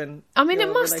Moments, given I mean, your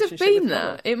it must have relationship been with that.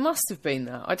 horror. It must have been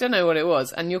that. I don't know what it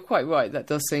was. And you're quite right, that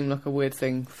does seem like a weird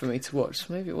thing for me to watch.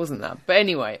 Maybe it wasn't that. But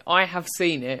anyway, I have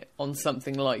seen it on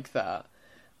something like that.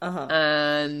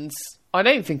 And I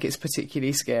don't think it's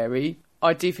particularly scary.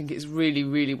 I do think it's really,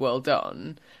 really well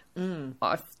done.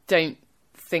 I don't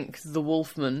think the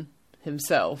Wolfman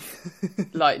himself,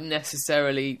 like,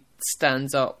 necessarily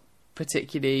stands up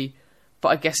particularly, but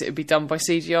I guess it would be done by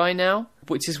CGI now,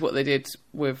 which is what they did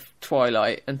with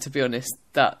Twilight, and to be honest,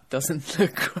 that doesn't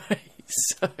look great,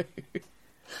 so...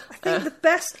 I think the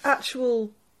best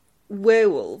actual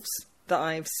werewolves that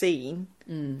I've seen,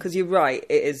 because you're right,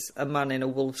 it is a man in a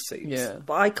wolf suit. Yeah.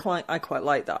 But I quite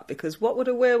like that, because what would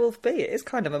a werewolf be? It is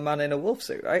kind of a man in a wolf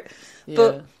suit, right? Yeah.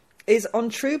 But is on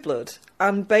True Blood,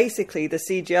 and basically the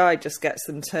CGI just gets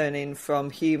them turning from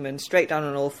human straight down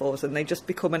on all fours, and they just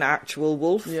become an actual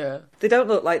wolf. Yeah. They don't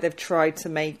look like they've tried to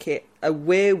make it a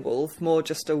werewolf, more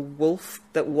just a wolf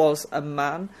that was a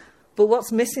man. But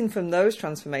what's missing from those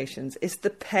transformations is the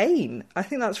pain. I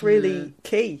think that's really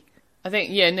key. I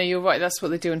think, yeah, no, you're right. That's what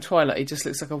they do in Twilight. He just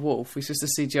looks like a wolf. He's just a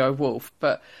CGI wolf.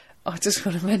 But I just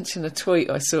want to mention a tweet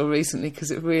I saw recently because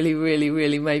it really, really,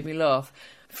 really made me laugh.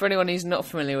 For anyone who's not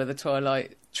familiar with the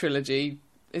Twilight trilogy,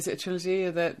 is it a trilogy?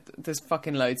 There's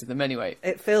fucking loads of them anyway.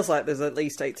 It feels like there's at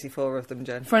least 84 of them,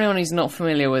 Jen. For anyone who's not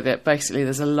familiar with it, basically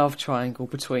there's a love triangle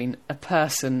between a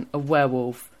person, a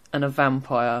werewolf, and a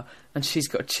vampire, and she's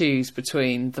got to choose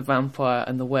between the vampire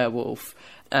and the werewolf.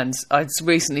 And I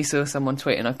recently saw someone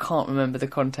tweet, and I can't remember the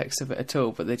context of it at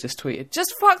all, but they just tweeted,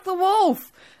 "Just fuck the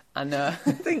wolf!" And I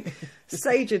think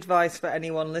sage advice for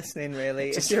anyone listening,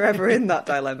 really, if you're ever in that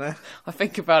dilemma. I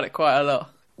think about it quite a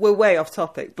lot. We're way off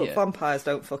topic, but Yeah. vampires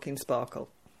don't fucking sparkle.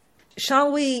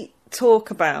 Shall we talk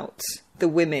about the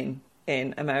women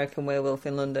in American Werewolf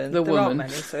in London? There aren't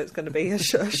many, so it's going to be a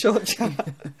short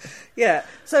chat. Yeah,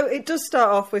 so it does start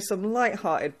off with some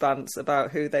light-hearted bants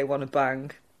about who they want to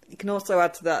bang. You can also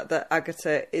add to that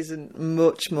Agatha isn't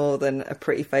much more than a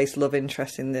pretty-faced love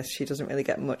interest in this. She doesn't really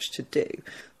get much to do.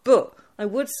 But I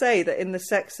would say that in the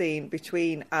sex scene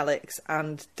between Alex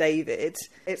and David,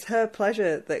 it's her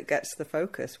pleasure that gets the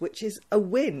focus, which is a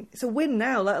win. It's a win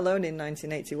now, let alone in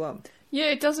 1981. Yeah,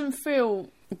 it doesn't feel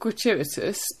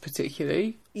gratuitous,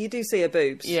 particularly. You do see her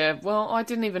boobs. Yeah, well, I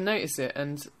didn't even notice it,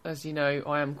 and as you know,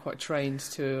 I am quite trained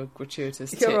to a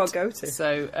gratuitous tit. You're our go-to.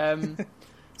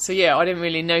 So yeah, I didn't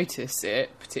really notice it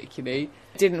particularly.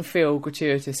 It didn't feel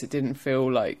gratuitous. It didn't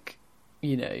feel like,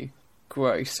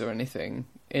 gross or anything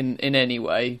in any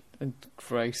way.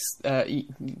 Gross. Do you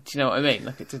know what I mean?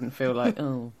 Like, it didn't feel like,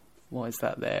 oh, why is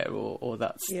that there? Or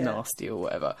that's nasty or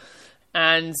whatever.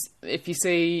 And if you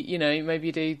see, maybe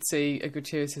you do see a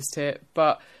gratuitous tit,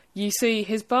 but you see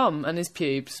his bum and his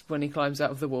pubes when he climbs out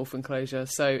of the wolf enclosure.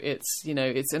 So it's,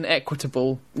 it's an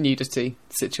equitable nudity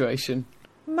situation.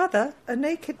 Mother, a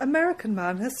naked American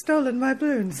man has stolen my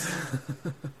balloons.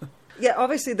 Yeah,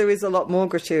 obviously there is a lot more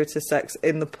gratuitous sex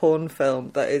in the porn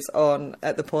film that is on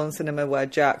at the porn cinema, where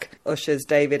Jack ushers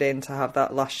David in to have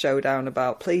that last showdown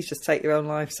about, please just take your own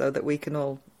life so that we can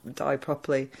all die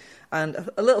properly. And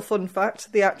a little fun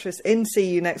fact, the actress in See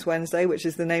You Next Wednesday, which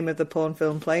is the name of the porn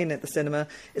film playing at the cinema,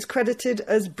 is credited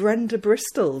as Brenda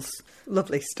Bristol's.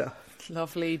 Lovely stuff.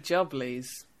 Lovely jubblies,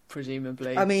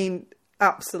 presumably. I mean,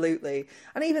 absolutely.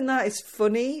 And even that is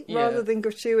funny rather than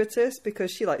gratuitous,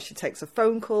 because she takes a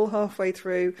phone call halfway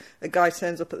through. A guy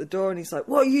turns up at the door and he's like,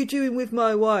 "What are you doing with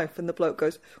my wife?" And the bloke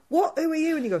goes, "What? Who are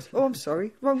you?" And he goes, "Oh, I'm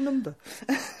sorry, wrong number."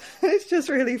 It's just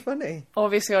really funny.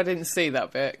 Obviously, I didn't see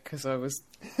that bit because I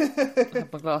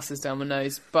had my glasses down my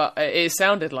nose, but it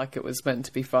sounded like it was meant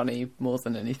to be funny more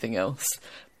than anything else.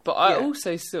 But I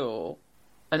also saw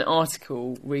an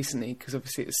article recently, because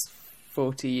obviously it's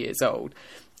 40 years old.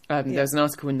 There was an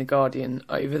article in The Guardian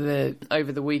over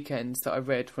the weekend that I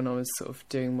read when I was sort of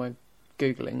doing my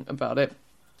Googling about it.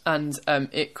 And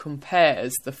it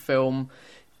compares the film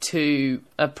to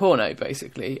a porno,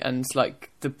 basically, and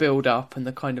like the build-up and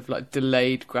the kind of like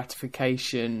delayed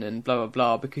gratification and blah, blah,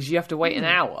 blah, because you have to wait an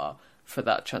hour for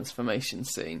that transformation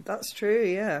scene. That's true,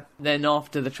 yeah. Then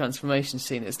after the transformation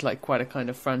scene, it's like quite a kind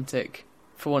of frantic,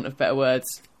 for want of better words,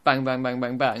 bang, bang, bang,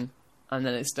 bang, bang, and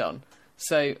then it's done.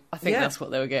 So I think that's what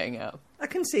they were getting at. I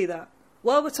can see that.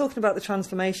 While we're talking about the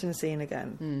transformation scene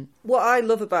again, what I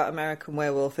love about American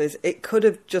Werewolf is it could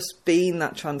have just been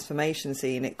that transformation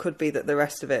scene. It could be that the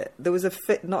rest of it, there was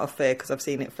not a fear, because I've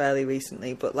seen it fairly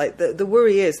recently, but like the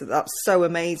worry is that that's so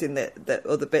amazing that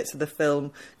other bits of the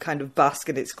film kind of bask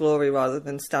in its glory rather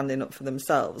than standing up for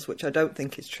themselves, which I don't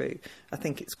think is true. I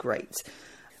think it's great.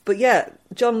 But yeah,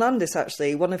 John Landis,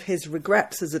 actually, one of his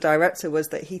regrets as a director was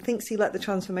that he thinks he let the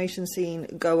transformation scene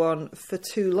go on for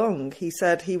too long. He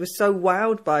said he was so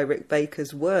wowed by Rick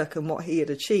Baker's work and what he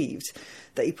had achieved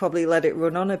that he probably let it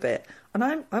run on a bit. And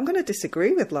I'm going to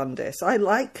disagree with Landis. I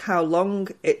like how long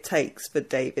it takes for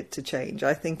David to change.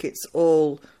 I think it's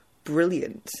all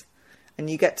brilliant. And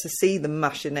you get to see the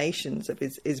machinations of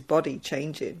his body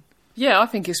changing. Yeah, I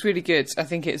think it's really good. I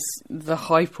think it's the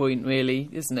high point, really,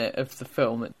 isn't it, of the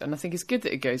film? And I think it's good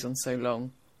that it goes on so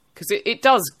long. Because it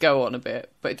does go on a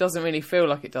bit, but it doesn't really feel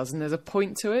like it does. And there's a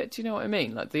point to it. Do you know what I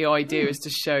mean? Like, the idea is to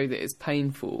show that it's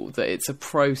painful, that it's a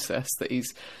process that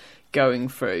he's going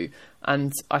through.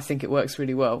 And I think it works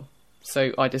really well.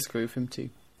 So I disagree with him too.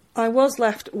 I was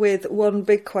left with one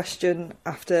big question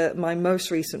after my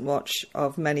most recent watch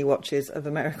of many watches of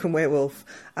American Werewolf.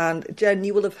 And Jen,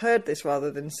 you will have heard this rather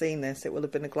than seen this. It will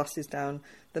have been a glasses down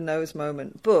the nose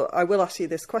moment. But I will ask you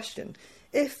this question.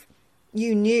 If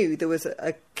you knew there was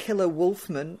a killer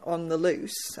wolfman on the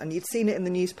loose and you'd seen it in the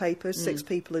newspapers, 6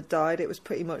 people had died, it was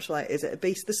pretty much like, is it a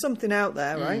beast? There's something out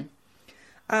there, right?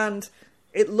 And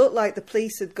it looked like the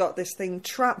police had got this thing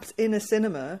trapped in a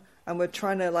cinema and were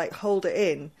trying to, like, hold it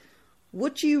in.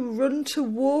 Would you run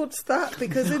towards that?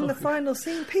 Because in the final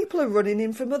scene, people are running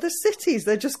in from other cities.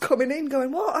 They're just coming in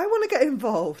going, what? I want to get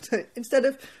involved. Instead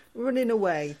of running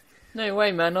away. No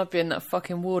way, man. I'd be in that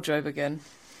fucking wardrobe again.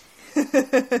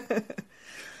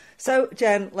 So,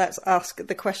 Jen, let's ask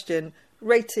the question,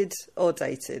 rated or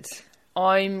dated?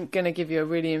 I'm going to give you a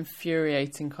really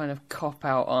infuriating kind of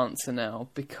cop-out answer now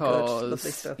because... Good.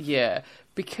 Lovely stuff. Yeah,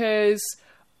 because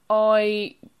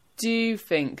I do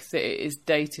think that it is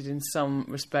dated in some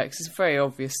respects. It's very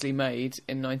obviously made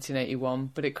in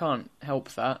 1981, but it can't help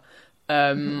that.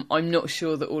 I'm not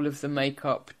sure that all of the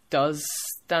makeup does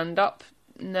stand up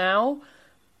now.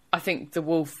 I think the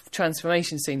wolf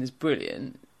transformation scene is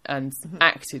brilliant and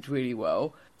acted really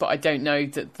well, but I don't know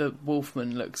that the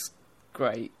Wolfman looks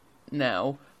great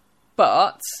now.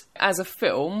 But as a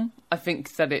film, I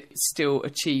think that it still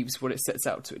achieves what it sets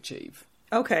out to achieve.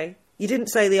 Okay. You didn't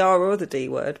say the R or the D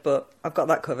word, but I've got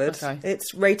that covered. Okay.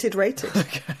 It's rated.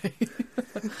 Okay.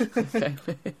 Okay.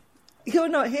 You're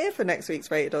not here for next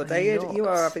week's Rated or Dated. You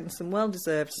are having some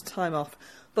well-deserved time off.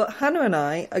 But Hannah and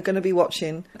I are going to be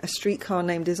watching A Streetcar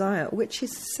Named Desire, which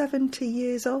is 70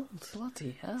 years old.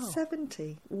 Bloody hell.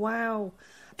 70. Wow.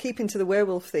 Keeping to the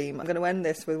werewolf theme, I'm going to end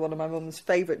this with one of my mum's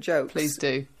favourite jokes. Please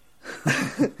do.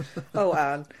 Oh,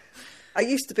 Anne. I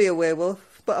used to be a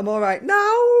werewolf, but I'm all right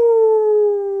now.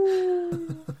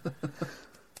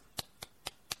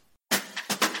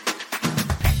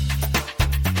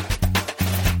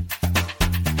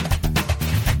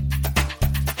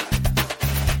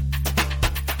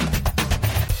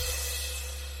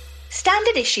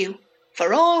 Standard issue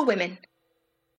for all women.